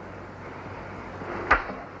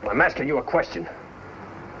 I'm asking you a question.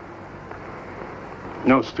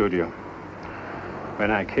 No studio.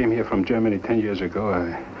 When I came here from Germany 10 years ago,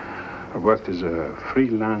 I worked as a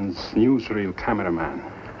freelance newsreel cameraman.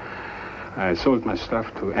 I sold my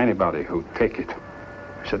stuff to anybody who'd take it.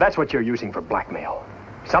 So that's what you're using for blackmail.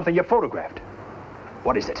 Something you photographed.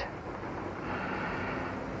 What is it?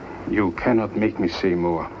 You cannot make me say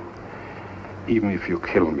more, even if you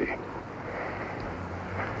kill me.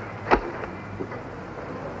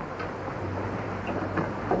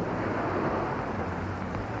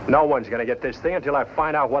 No one's gonna get this thing until I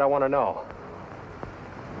find out what I want to know.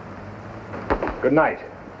 Good night.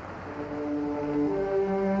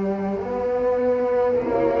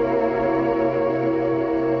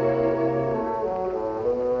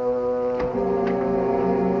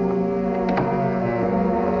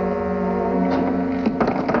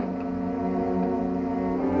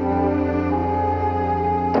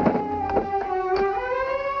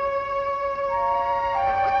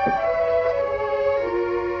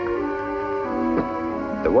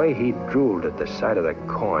 The way he drooled at the sight of the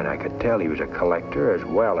coin, I could tell he was a collector as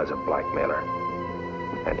well as a blackmailer.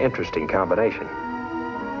 An interesting combination.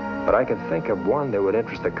 But I could think of one that would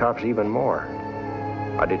interest the cops even more.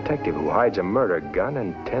 A detective who hides a murder gun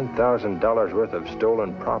and $10,000 worth of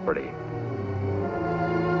stolen property.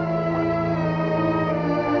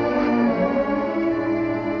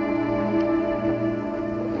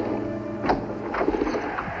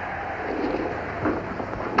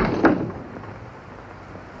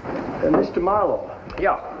 Mr. Marlowe.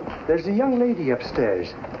 Yeah. There's a young lady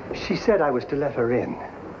upstairs. She said I was to let her in.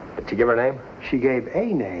 Did you give her name? She gave a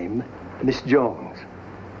name, Miss Jones.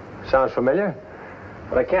 Sounds familiar,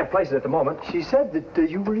 but I can't place it at the moment. She said that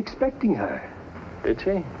you were expecting her. Did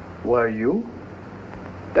she? Were you?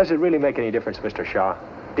 Does it really make any difference, Mr. Shaw?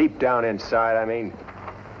 Deep down inside, I mean.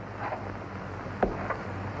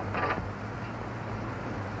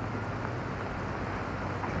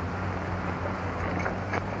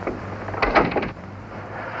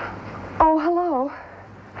 Oh, hello.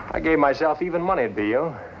 I gave myself even money to be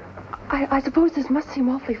you. I suppose this must seem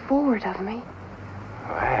awfully forward of me.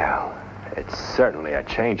 Well, it's certainly a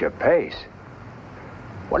change of pace.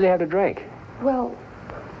 What do you have to drink? Well,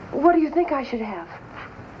 what do you think I should have?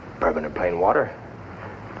 Bourbon and plain water.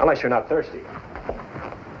 Unless you're not thirsty.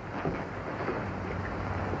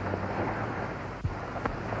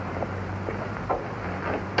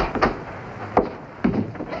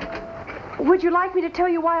 Would you like me to tell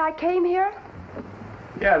you why I came here?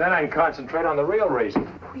 Yeah, then I can concentrate on the real reason.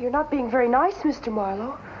 Well, you're not being very nice, Mr.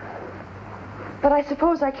 Marlowe. But I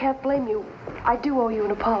suppose I can't blame you. I do owe you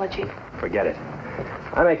an apology. Forget it.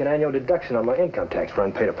 I make an annual deduction on my income tax for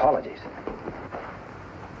unpaid apologies.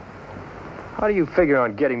 How do you figure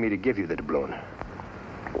on getting me to give you the doubloon?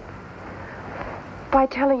 By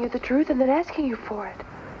telling you the truth and then asking you for it.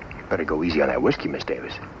 You better go easy on that whiskey, Miss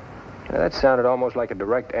Davis. Now, that sounded almost like a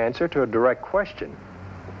direct answer to a direct question.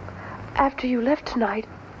 After you left tonight,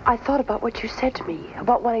 I thought about what you said to me,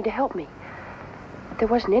 about wanting to help me. There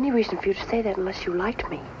wasn't any reason for you to say that unless you liked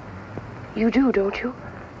me. You do, don't you?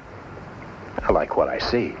 I like what I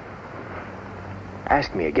see.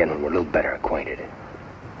 Ask me again when we're a little better acquainted.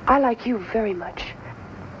 I like you very much.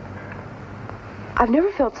 I've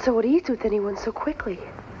never felt so at ease with anyone so quickly.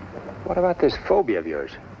 What about this phobia of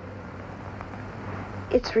yours?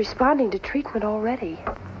 It's responding to treatment already.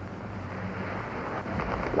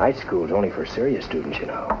 Night school's only for serious students, you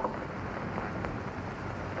know.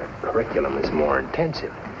 The curriculum is more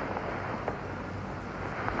intensive.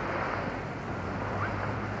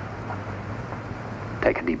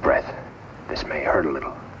 Take a deep breath. This may hurt a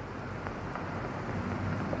little.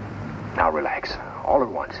 Now relax, all at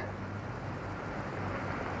once.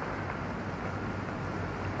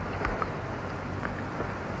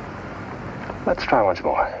 Let's try once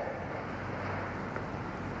more.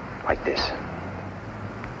 Like this.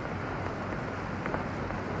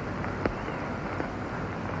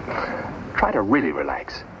 Try to really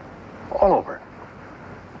relax. All over.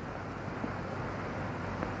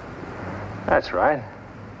 That's right.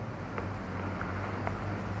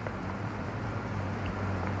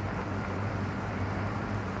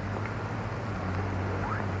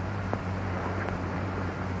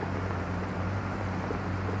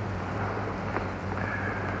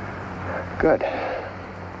 Good.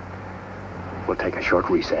 We'll take a short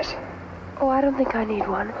recess. Oh, I don't think I need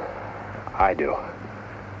one. I do.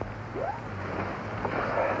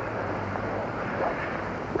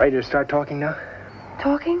 Ready to start talking now?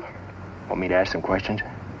 Talking? Want me to ask some questions?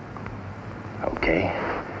 Okay.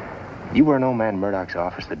 You were in old man Murdoch's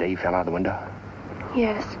office the day he fell out the window?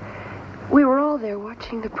 Yes. We were all there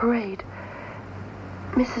watching the parade.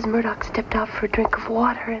 Mrs. Murdoch stepped out for a drink of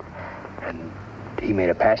water And he made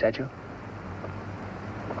a pass at you?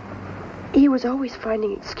 He was always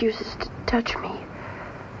finding excuses to touch me.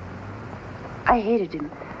 I hated him.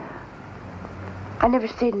 I never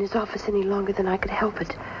stayed in his office any longer than I could help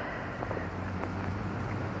it.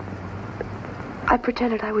 I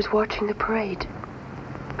pretended I was watching the parade.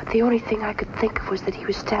 But the only thing I could think of was that he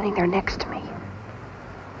was standing there next to me.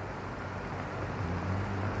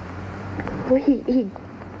 Well, he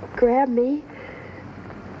grabbed me.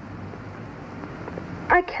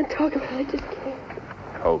 I can't talk about it. I just can't.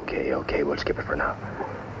 Okay. We'll skip it for now.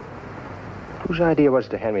 Whose idea was it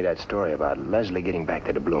to hand me that story about Leslie getting back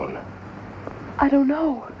to Doubloon? I don't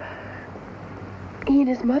know. He and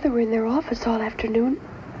his mother were in their office all afternoon.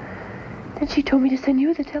 Then she told me to send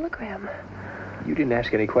you the telegram. You didn't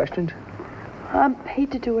ask any questions? I'm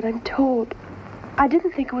paid to do what I'm told. I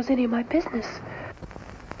didn't think it was any of my business.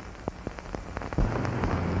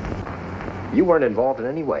 You weren't involved in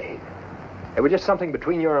any way. It was just something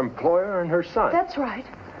between your employer and her son. That's right.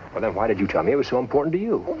 Well, then why did you tell me it was so important to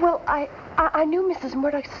you? Well, I knew Mrs.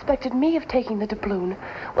 Murdoch suspected me of taking the doubloon.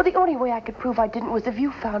 Well, the only way I could prove I didn't was if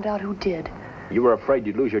you found out who did. You were afraid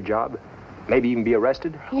you'd lose your job? Maybe even be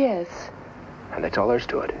arrested? Yes. And that's all there's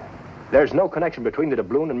to it. There's no connection between the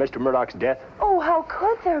doubloon and Mr. Murdoch's death? Oh, how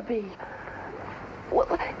could there be?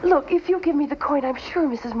 Well, look, if you give me the coin, I'm sure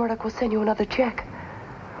Mrs. Murdoch will send you another check.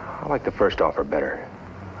 I like the first offer better.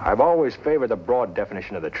 I've always favored the broad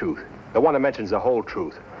definition of the truth. The one that mentions the whole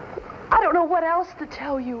truth. I don't know what else to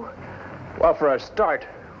tell you. Well, for a start,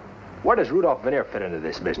 where does Rudolph Veneer fit into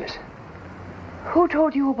this business? Who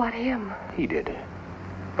told you about him? He did.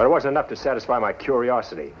 But it wasn't enough to satisfy my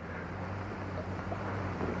curiosity.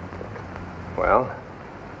 Well,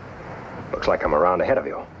 looks like I'm around ahead of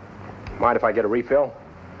you. Mind if I get a refill?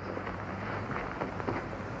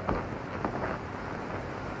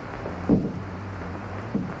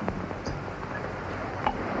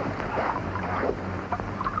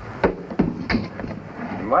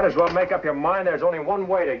 You might as well make up your mind there's only one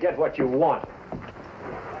way to get what you want.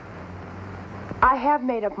 I have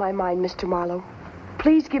made up my mind, Mr. Marlowe.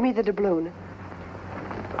 Please give me the doubloon.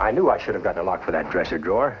 I knew I should have gotten a lock for that dresser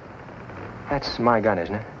drawer. That's my gun,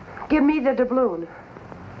 isn't it? Give me the doubloon.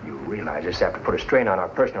 You realize this have to put a strain on our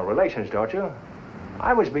personal relations, don't you?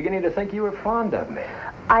 I was beginning to think you were fond of me.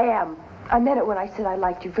 I am. I meant it when I said I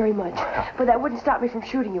liked you very much. But that wouldn't stop me from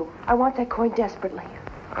shooting you. I want that coin desperately.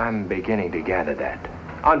 I'm beginning to gather that.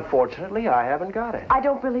 Unfortunately, I haven't got it. I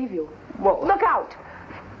don't believe you. Well, look out!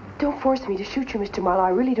 Don't force me to shoot you, Mr. Marlowe. I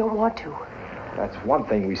really don't want to. That's one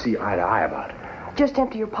thing we see eye to eye about. Just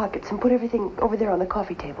empty your pockets and put everything over there on the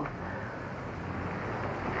coffee table.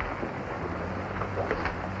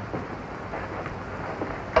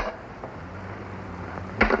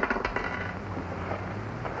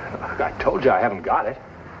 I told you I haven't got it.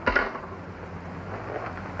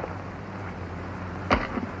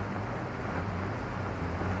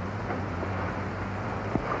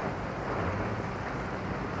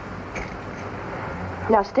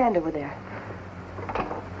 Now stand over there.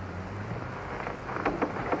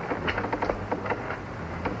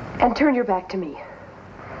 And turn your back to me.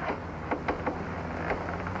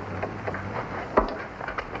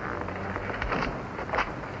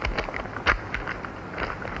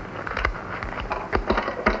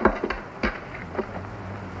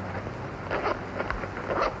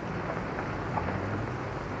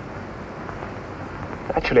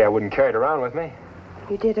 Actually, I wouldn't carry it around with me.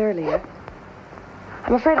 You did earlier.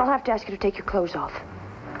 I'm afraid I'll have to ask you to take your clothes off.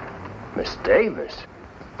 Miss Davis?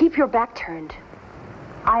 Keep your back turned.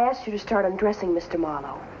 I asked you to start undressing Mr.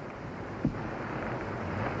 Marlowe.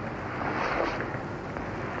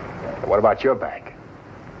 What about your back?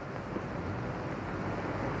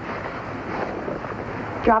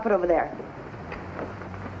 Drop it over there.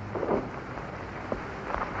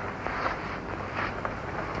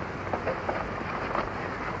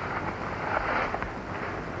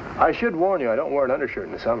 I should warn you, I don't wear an undershirt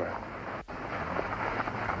in the summer.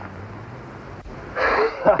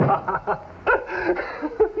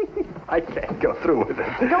 I can't go through with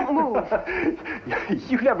it. Don't move.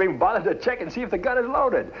 You never even bothered to check and see if the gun is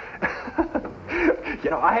loaded.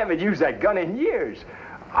 You know, I haven't used that gun in years.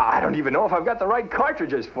 I don't even know if I've got the right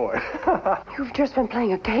cartridges for it. You've just been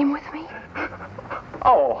playing a game with me?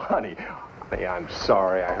 Oh, honey. Hey, I'm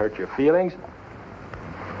sorry I hurt your feelings.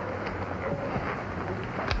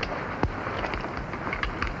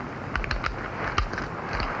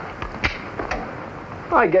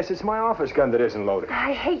 I guess it's my office gun that isn't loaded.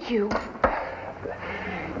 I hate you.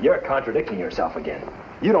 You're contradicting yourself again.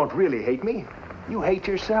 You don't really hate me. You hate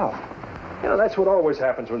yourself. You know, that's what always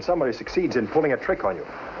happens when somebody succeeds in pulling a trick on you.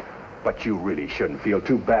 But you really shouldn't feel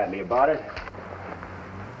too badly about it.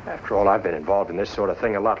 After all, I've been involved in this sort of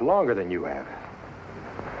thing a lot longer than you have.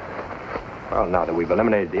 Well, now that we've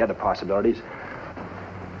eliminated the other possibilities,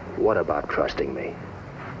 What about trusting me?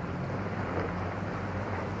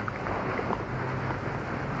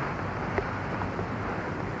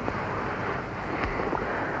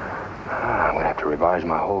 I'm going to have to revise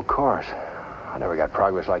my whole course. I never got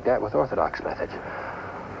progress like that with orthodox methods.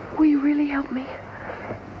 Will you really help me?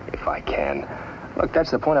 If I can. Look,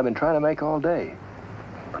 that's the point I've been trying to make all day.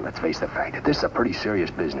 But let's face the fact that this is a pretty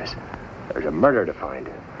serious business. There's a murder to find.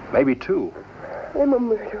 Maybe two. I'm a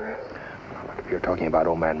murderer. Look, if you're talking about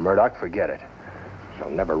old man Murdoch, forget it. You'll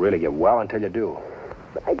never really get well until you do.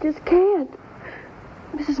 I just can't.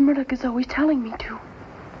 Mrs. Murdoch is always telling me to.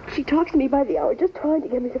 She talks to me by the hour, just trying to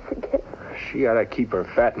get me to forget. She ought to keep her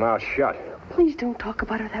fat mouth shut. Please don't talk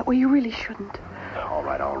about her that way. You really shouldn't. All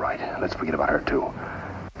right, all right. Let's forget about her, too.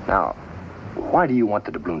 Now, why do you want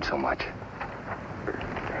the doubloon so much?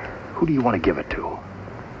 Who do you want to give it to?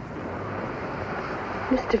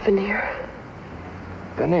 Mr. Veneer.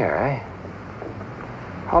 Veneer, eh?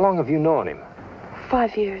 How long have you known him?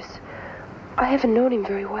 5 years. I haven't known him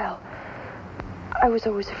very well. I was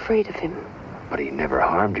always afraid of him. But he never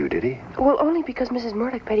harmed you, did he? Well, only because Mrs.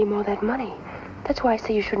 Murdoch paid him all that money. That's why I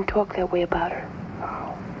say you shouldn't talk that way about her.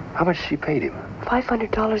 Oh. How much she paid him?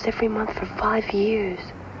 $500 every month for 5 years.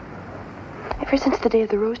 Ever since the day of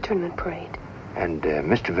the Rose Tournament Parade. And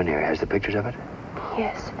Mr. Veneer has the pictures of it?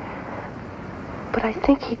 Yes. But I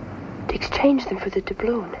think he'd exchange them for the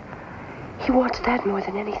doubloon. He wants that more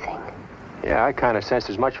than anything. Yeah, I kind of sensed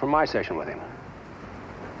as much from my session with him.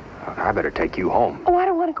 Look, I better take you home. Oh, I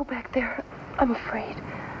don't want to go back there. I'm afraid.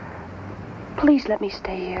 Please let me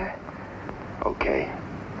stay here. Okay.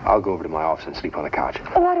 I'll go over to my office and sleep on the couch.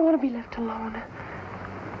 Oh, I don't want to be left alone.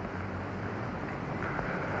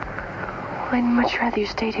 I'd much rather you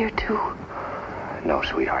stayed here, too. No,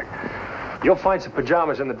 sweetheart. You'll find some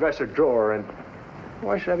pajamas in the dresser drawer, and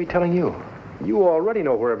why should I be telling you? You already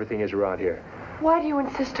know where everything is around here. Why do you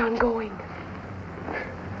insist on going?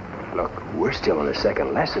 Look, we're still in the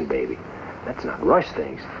second lesson, baby. Let's not rush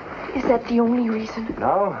things. Is that the only reason?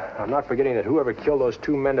 No, I'm not forgetting that whoever killed those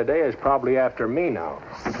 2 men today is probably after me now.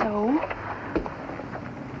 So?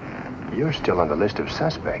 You're still on the list of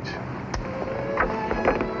suspects.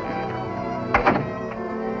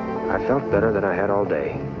 I felt better than I had all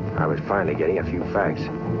day. I was finally getting a few facts.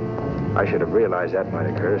 I should have realized that might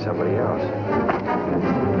occur to somebody else.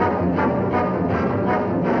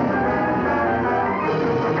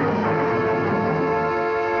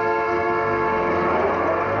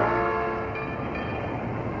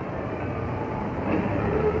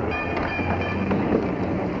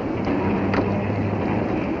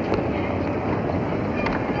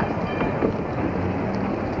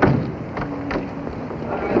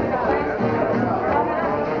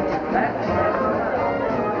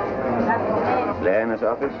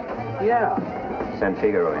 Office? Yeah. Send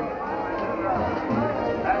Figaro in.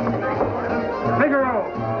 Figaro!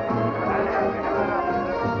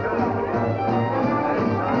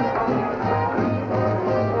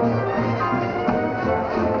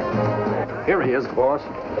 Here he is, boss.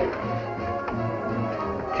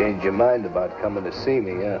 Changed your mind about coming to see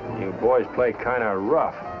me, huh? You boys play kind of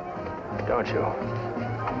rough, don't you?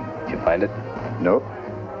 Did you find it? Nope.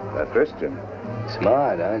 That Christian.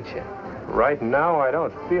 Smart, aren't you? Right now, I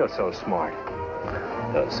don't feel so smart.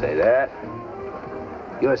 Don't say that.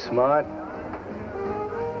 You're smart.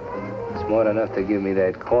 Smart enough to give me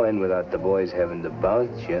that coin without the boys having to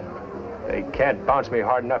bounce you. They can't bounce me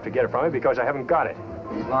hard enough to get it from me because I haven't got it.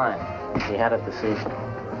 He's lying. He had it this evening.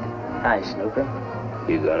 Hi, Snooper.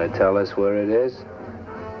 You gonna tell us where it is?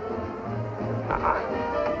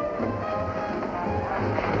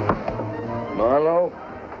 Marlowe?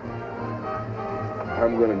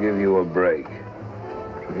 I'm gonna give you a break.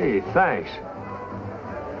 Gee, thanks.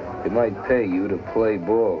 It might pay you to play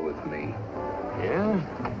ball with me. Yeah?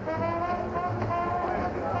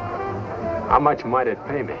 How much might it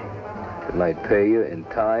pay me? It might pay you in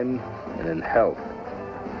time and in health.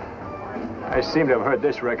 I seem to have heard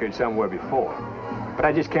this record somewhere before, but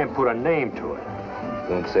I just can't put a name to it.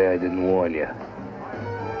 Don't say I didn't warn you.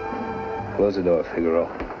 Close the door, Figaro.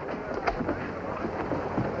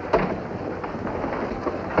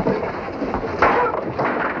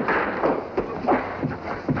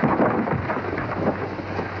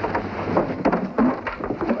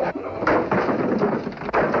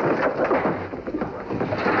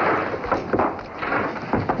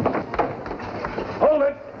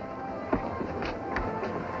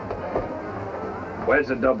 Where's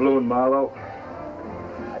the doubloon, Marlowe?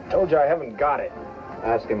 I told you I haven't got it.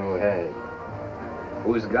 Ask him who has.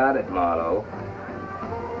 Who's got it, Marlowe?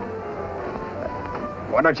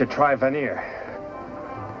 Why don't you try Veneer?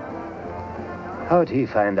 How'd he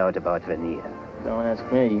find out about Veneer? Don't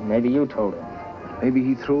ask me. Maybe you told him. Maybe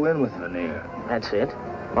he threw in with veneer. That's it.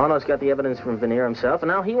 Marlowe's got the evidence from Veneer himself, and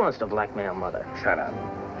now he wants to blackmail Mother. Shut up.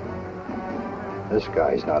 This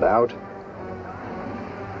guy's not out.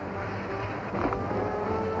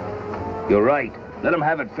 You're right. Let him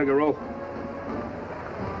have it, Figaro.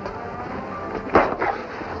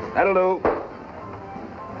 That'll do.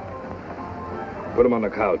 Put him on the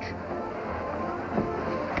couch.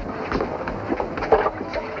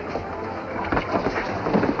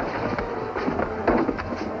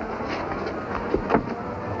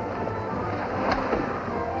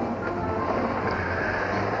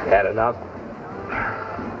 Had enough?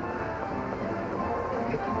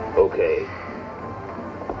 Okay.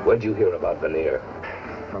 When'd you hear about Veneer?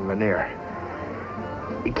 From Veneer.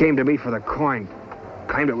 He came to me for the coin.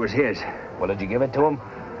 Claimed it was his. Well, did you give it to him?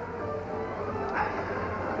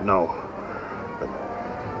 No. But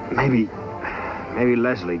maybe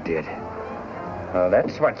Leslie did. Well,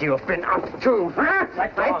 that's what you've been up to, huh?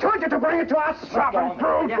 I told you to bring it to us, sovereign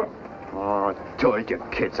brute. Oh, I told you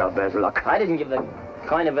kids are bad luck. I didn't give the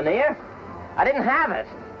coin to Veneer. I didn't have it.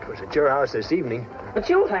 It was at your house this evening. But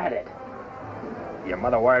you had it. Your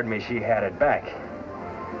mother wired me she had it back.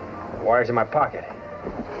 The wire's in my pocket.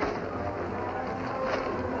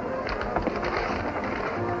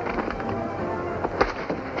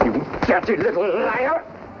 You dirty little liar!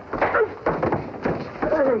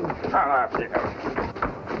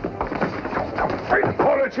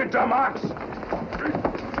 Pull it, you dumb ox!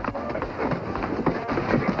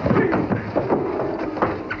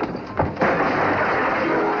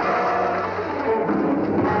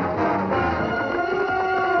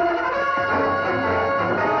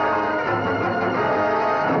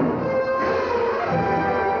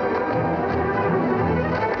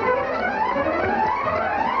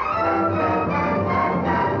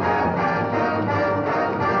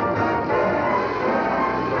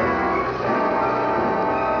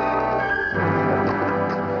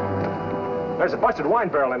 There's a busted wine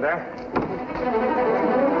barrel in there.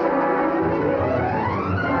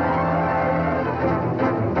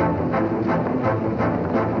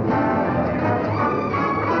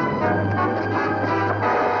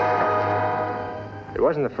 It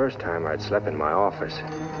wasn't the first time I'd slept in my office,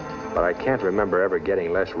 but I can't remember ever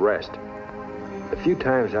getting less rest. The few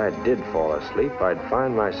times I did fall asleep, I'd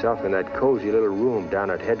find myself in that cozy little room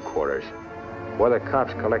down at headquarters, where the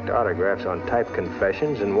cops collect autographs on typed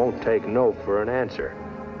confessions and won't take no for an answer.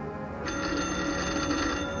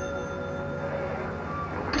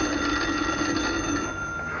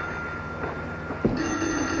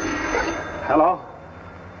 Hello?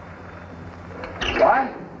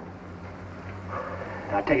 What?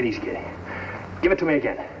 Now, take it easy, kid. Give it to me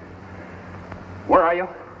again. Where are you?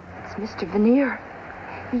 It's Mr. Veneer.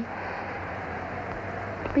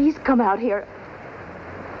 Please come out here.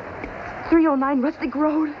 309 Rustic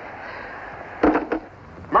Road.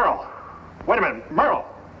 Merle! Wait a minute, Merle!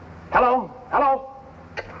 Hello? Hello?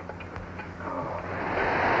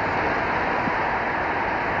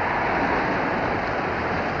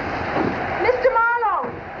 Mr. Marlowe!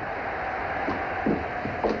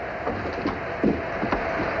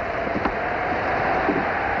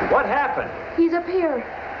 What happened? He's up here.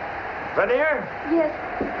 Veneer?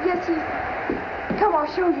 Yes, he's... Come, I'll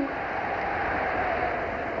show you.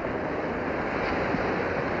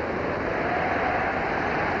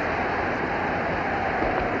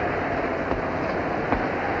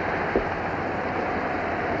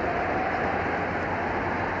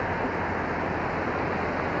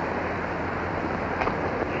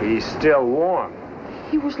 He's still warm.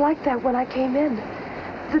 He was like that when I came in.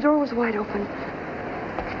 The door was wide open.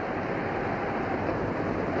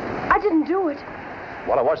 I didn't do it.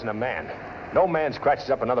 Well, I wasn't a man. No man scratches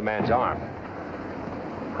up another man's arm.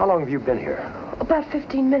 How long have you been here? About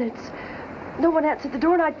 15 minutes. No one answered the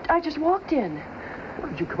door, and I just walked in. What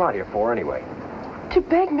did you come out here for, anyway? To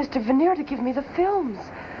beg Mr. Veneer to give me the films.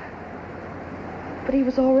 But he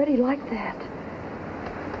was already like that.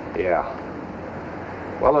 Yeah.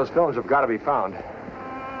 Well, those films have got to be found.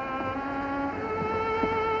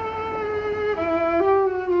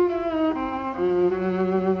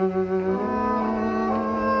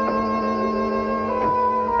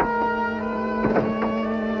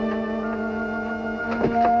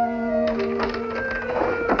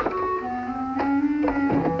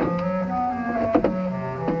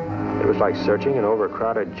 It was like searching an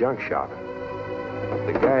overcrowded junk shop.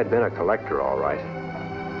 The guy had been a collector, all right.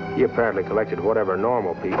 He apparently collected whatever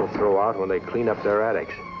normal people throw out when they clean up their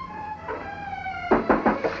attics.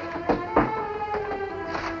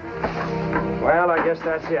 Well, I guess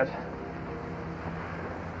that's it.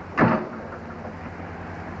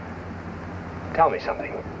 Tell me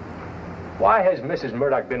something. Why has Mrs.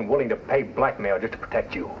 Murdoch been willing to pay blackmail just to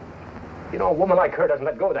protect you? You know, a woman like her doesn't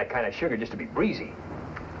let go of that kind of sugar just to be breezy.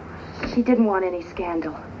 She didn't want any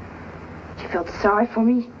scandal. She felt sorry for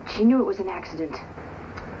me. She knew it was an accident.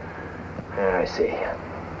 I see.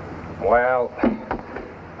 Well,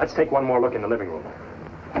 let's take one more look in the living room.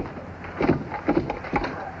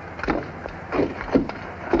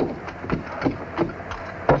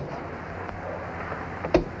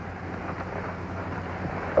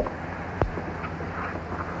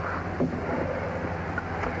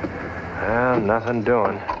 Well, nothing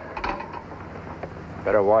doing.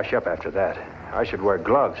 Better wash up after that. I should wear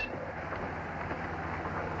gloves.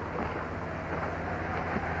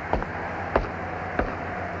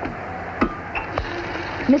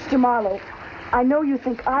 Mr. Marlowe, I know you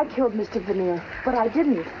think I killed Mr. Veneer, but I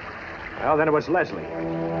didn't. Well, then it was Leslie.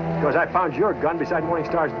 Because I found your gun beside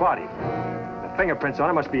Morningstar's body. The fingerprints on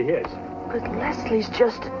it must be his. But Leslie's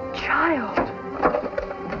just a child.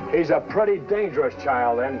 He's a pretty dangerous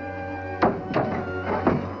child, then.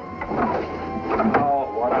 Oh,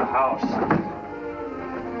 what a house.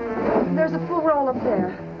 There's a full roll up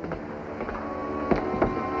there.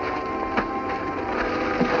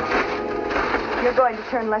 You're going to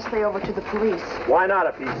turn Leslie over to the police. Why not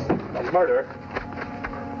if he's a murderer?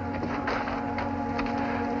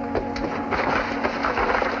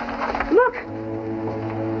 Look!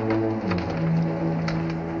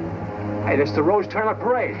 Hey, this is the Rose Tournament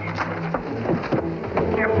Parade.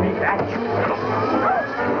 Give me that, you little...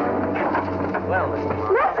 Well, Mr.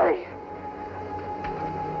 Marlowe. Leslie!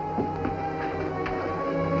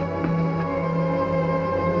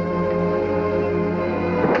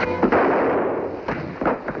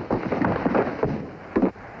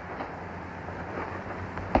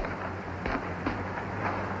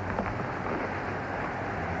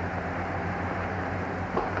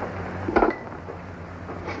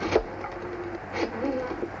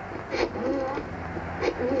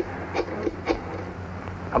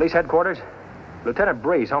 Police headquarters? Lieutenant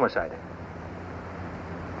Breeze, homicide.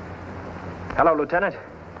 Hello, Lieutenant.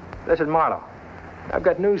 This is Marlowe. I've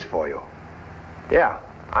got news for you. Yeah,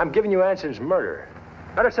 I'm giving you Anson's murder.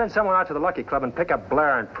 Better send someone out to the Lucky Club and pick up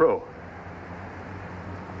Blair and Prue.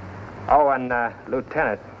 Oh, and,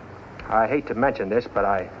 Lieutenant, I hate to mention this, but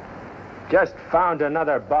I just found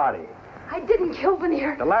another body. I didn't kill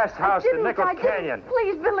Veneer. The last house in Nickel Canyon.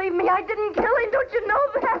 Please believe me, I didn't kill him. Don't you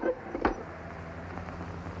know that?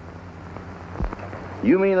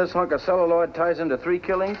 You mean this hunk of celluloid ties into 3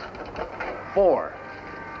 killings? 4.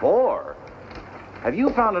 4? Have you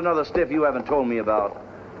found another stiff you haven't told me about?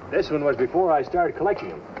 This one was before I started collecting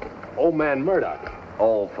them. Old man Murdoch.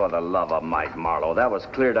 Oh, for the love of Mike, Marlowe. That was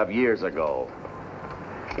cleared up years ago.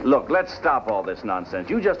 Look, let's stop all this nonsense.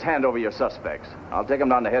 You just hand over your suspects. I'll take them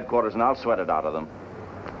down to headquarters and I'll sweat it out of them.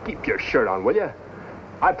 Keep your shirt on, will you?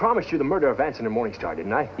 I promised you the murder of Anson and Morningstar,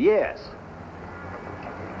 didn't I? Yes.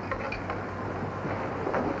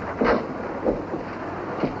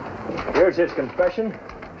 Here's his confession,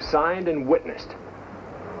 signed and witnessed.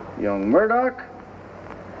 Young Murdoch?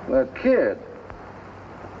 That kid.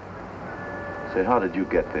 Say, how did you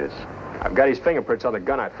get this? I've got his fingerprints on the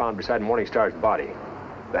gun I found beside Morningstar's body.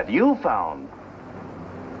 That you found?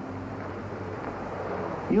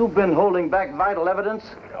 You've been holding back vital evidence?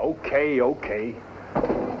 Okay.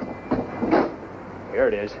 Here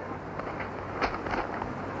it is.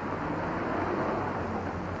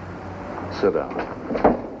 Sit down.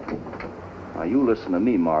 Now, you listen to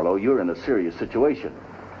me, Marlowe. You're in a serious situation.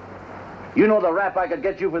 You know the rap I could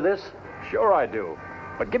get you for this? Sure I do.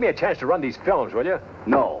 But give me a chance to run these films, will you?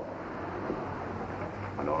 No.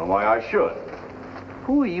 I don't know why I should.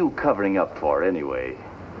 Who are you covering up for, anyway?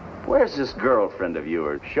 Where's this girlfriend of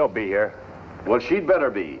yours? She'll be here. Well, she'd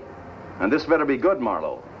better be. And this better be good,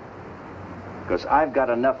 Marlowe. Because I've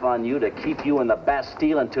got enough on you to keep you in the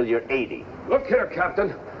Bastille until you're 80. Look here,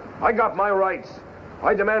 Captain. I got my rights.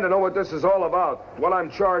 I demand to know what this is all about, what I'm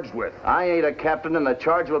charged with. I ain't a captain, and the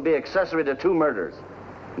charge will be accessory to 2 murders.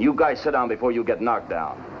 You guys sit down before you get knocked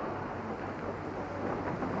down.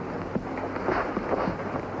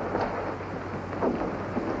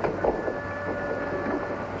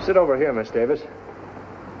 Sit over here, Miss Davis.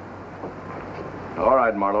 All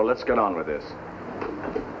right, Marlowe, let's get on with this.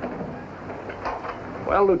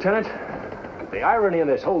 Well, Lieutenant, the irony in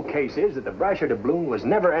this whole case is that the Brasher Doubloon was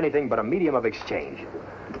never anything but a medium of exchange.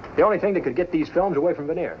 The only thing that could get these films away from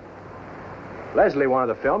Veneer. Leslie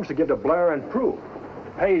wanted the films to give to Blair and Prue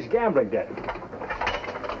to pay his gambling debt.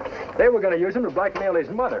 They were going to use them to blackmail his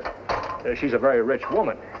mother. She's a very rich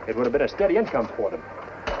woman. It would have been a steady income for them.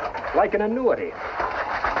 Like an annuity.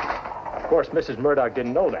 Of course, Mrs. Murdoch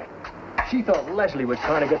didn't know that. She thought Leslie was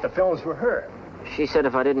trying to get the films for her. She said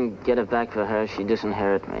if I didn't get it back for her, she'd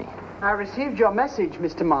disinherit me. I received your message,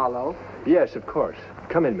 Mr. Marlowe. Yes, of course.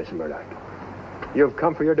 Come in, Mrs. Murdoch. You've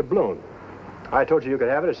come for your doubloon. I told you you could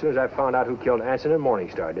have it as soon as I found out who killed Anson and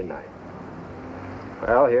Morningstar, didn't I?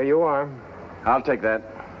 Well, here you are. I'll take that.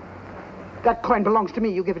 That coin belongs to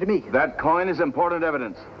me. You give it to me. That coin is important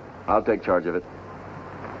evidence. I'll take charge of it.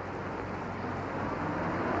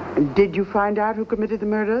 And did you find out who committed the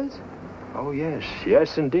murders? Oh, yes.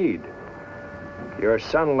 Yes, indeed. Your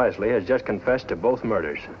son, Leslie, has just confessed to both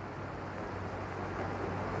murders.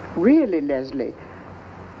 Really, Leslie?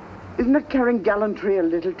 Isn't that carrying gallantry a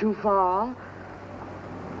little too far?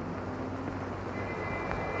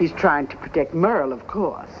 He's trying to protect Merle, of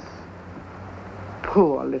course.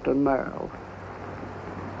 Poor little Merle.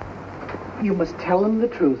 You must tell him the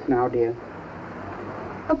truth now, dear.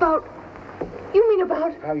 About... You mean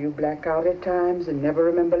about... How you black out at times and never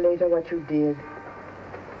remember later what you did.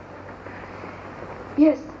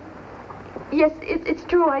 Yes. Yes, it's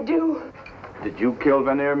true, I do. Did you kill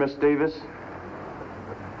Vanier, Miss Davis?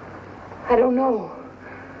 I don't know.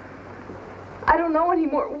 I don't know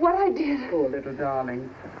anymore what I did. Poor little darling.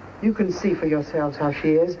 You can see for yourselves how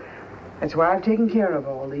she is. That's why I've taken care of her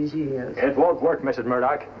all these years. It won't work, Mrs.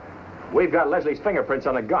 Murdoch. We've got Leslie's fingerprints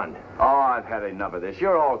on a gun. Oh, I've had enough of this.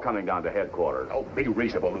 You're all coming down to headquarters. Oh, be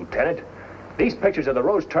reasonable, Lieutenant. These pictures of the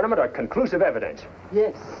Rose Tournament are conclusive evidence.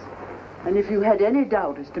 Yes. And if you had any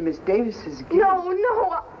doubt as to Miss Davis's guilt...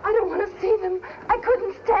 No, I don't want to see them. I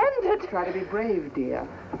couldn't stand it. Try to be brave, dear.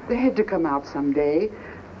 They had to come out someday.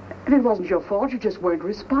 And it wasn't your fault. You just weren't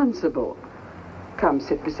responsible. Come,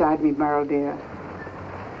 sit beside me, Merle, dear.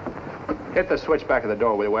 Hit the switch back of the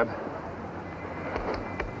door, will you, Webb?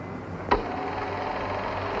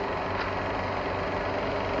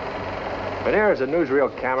 Vanier, as a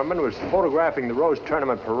newsreel cameraman, was photographing the Rose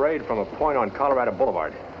Tournament parade from a point on Colorado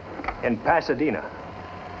Boulevard in Pasadena.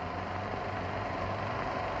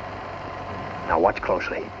 Now watch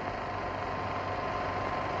closely.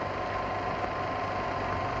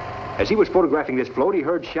 As he was photographing this float, he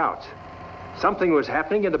heard shouts. Something was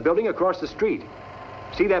happening in the building across the street.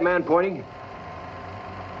 See that man pointing?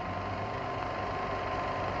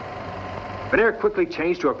 Vanier quickly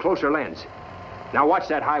changed to a closer lens. Now watch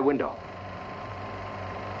that high window.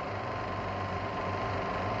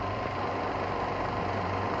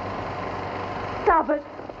 Stop it.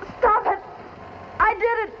 Stop it. I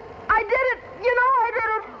did it. I did it. You know I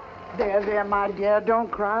did it. There, my dear.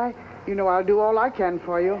 Don't cry. You know I'll do all I can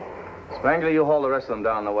for you. Spangler, you haul the rest of them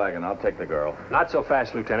down the wagon. I'll take the girl. Not so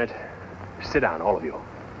fast, Lieutenant. Sit down, all of you.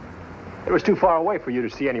 It was too far away for you to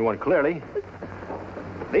see anyone clearly.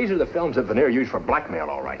 These are the films that Vanier used for blackmail,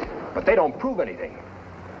 all right. But they don't prove anything.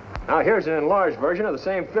 Now, here's an enlarged version of the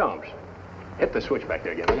same films. Hit the switch back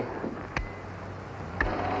there, Gimli.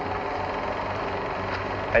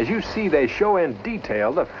 As you see, they show in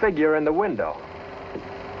detail the figure in the window.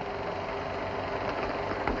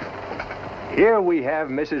 Here we have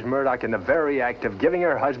Mrs. Murdoch in the very act of giving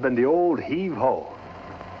her husband the old heave-ho.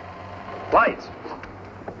 Lights!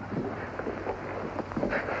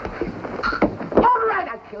 All right,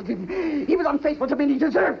 I killed him. He was unfaithful to me and he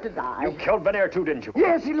deserved to die. You killed Vanier too, didn't you?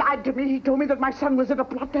 Yes, he lied to me. He told me that my son was in a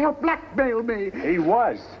plot to help blackmail me. He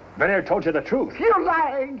was. Vanier told you the truth. You're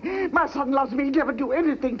lying. My son loves me. He'd never do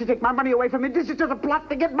anything to take my money away from me. This is just a plot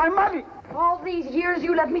to get my money. All these years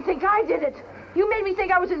you let me think I did it. You made me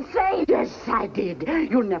think I was insane. Yes, I did.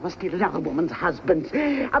 You'll never steal another woman's husband.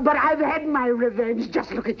 But I've had my revenge.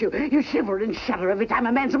 Just look at you. You shiver and shudder every time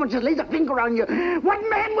a man so much as lays a finger on you. What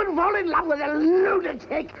man would fall in love with a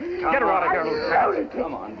lunatic? Get her out of here, Lieutenant.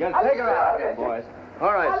 Come on, take her out of here, boys.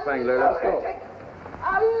 All right, Spangler, let's go.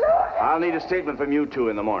 I'll need a statement from you two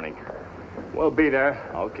in the morning. We'll be there.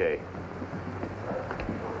 Okay.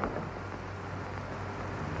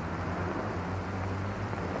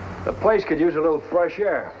 The place could use a little fresh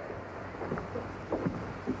air.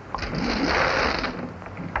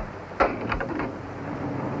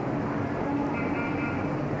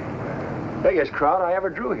 Biggest crowd I ever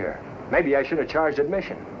drew here. Maybe I should have charged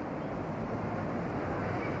admission.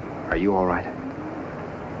 Are you all right?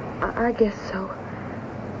 I guess so.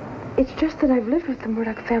 It's just that I've lived with the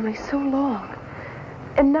Murdoch family so long.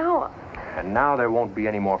 And now... And now there won't be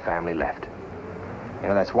any more family left. You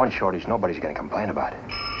know, that's one shortage nobody's going to complain about.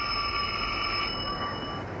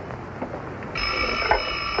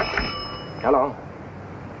 Hello?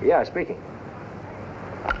 Yeah, speaking.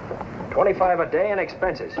 25 a day and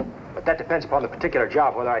expenses. But that depends upon the particular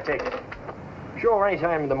job, whether I take it. Sure, any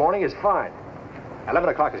time in the morning is fine. 11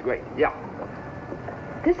 o'clock is great. Yeah.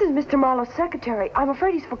 This is Mr. Marlowe's secretary. I'm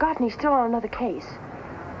afraid he's forgotten he's still on another case.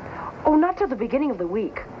 Oh, not till the beginning of the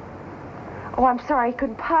week. Oh, I'm sorry. I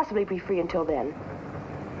couldn't possibly be free until then.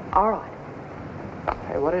 All right.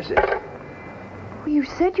 Hey, what is it? Well, you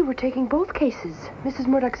said you were taking both cases, Mrs.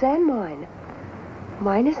 Murdoch's and mine.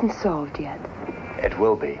 Mine isn't solved yet. It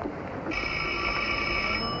will be.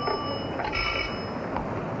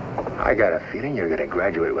 I got a feeling you're going to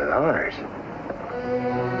graduate with honors.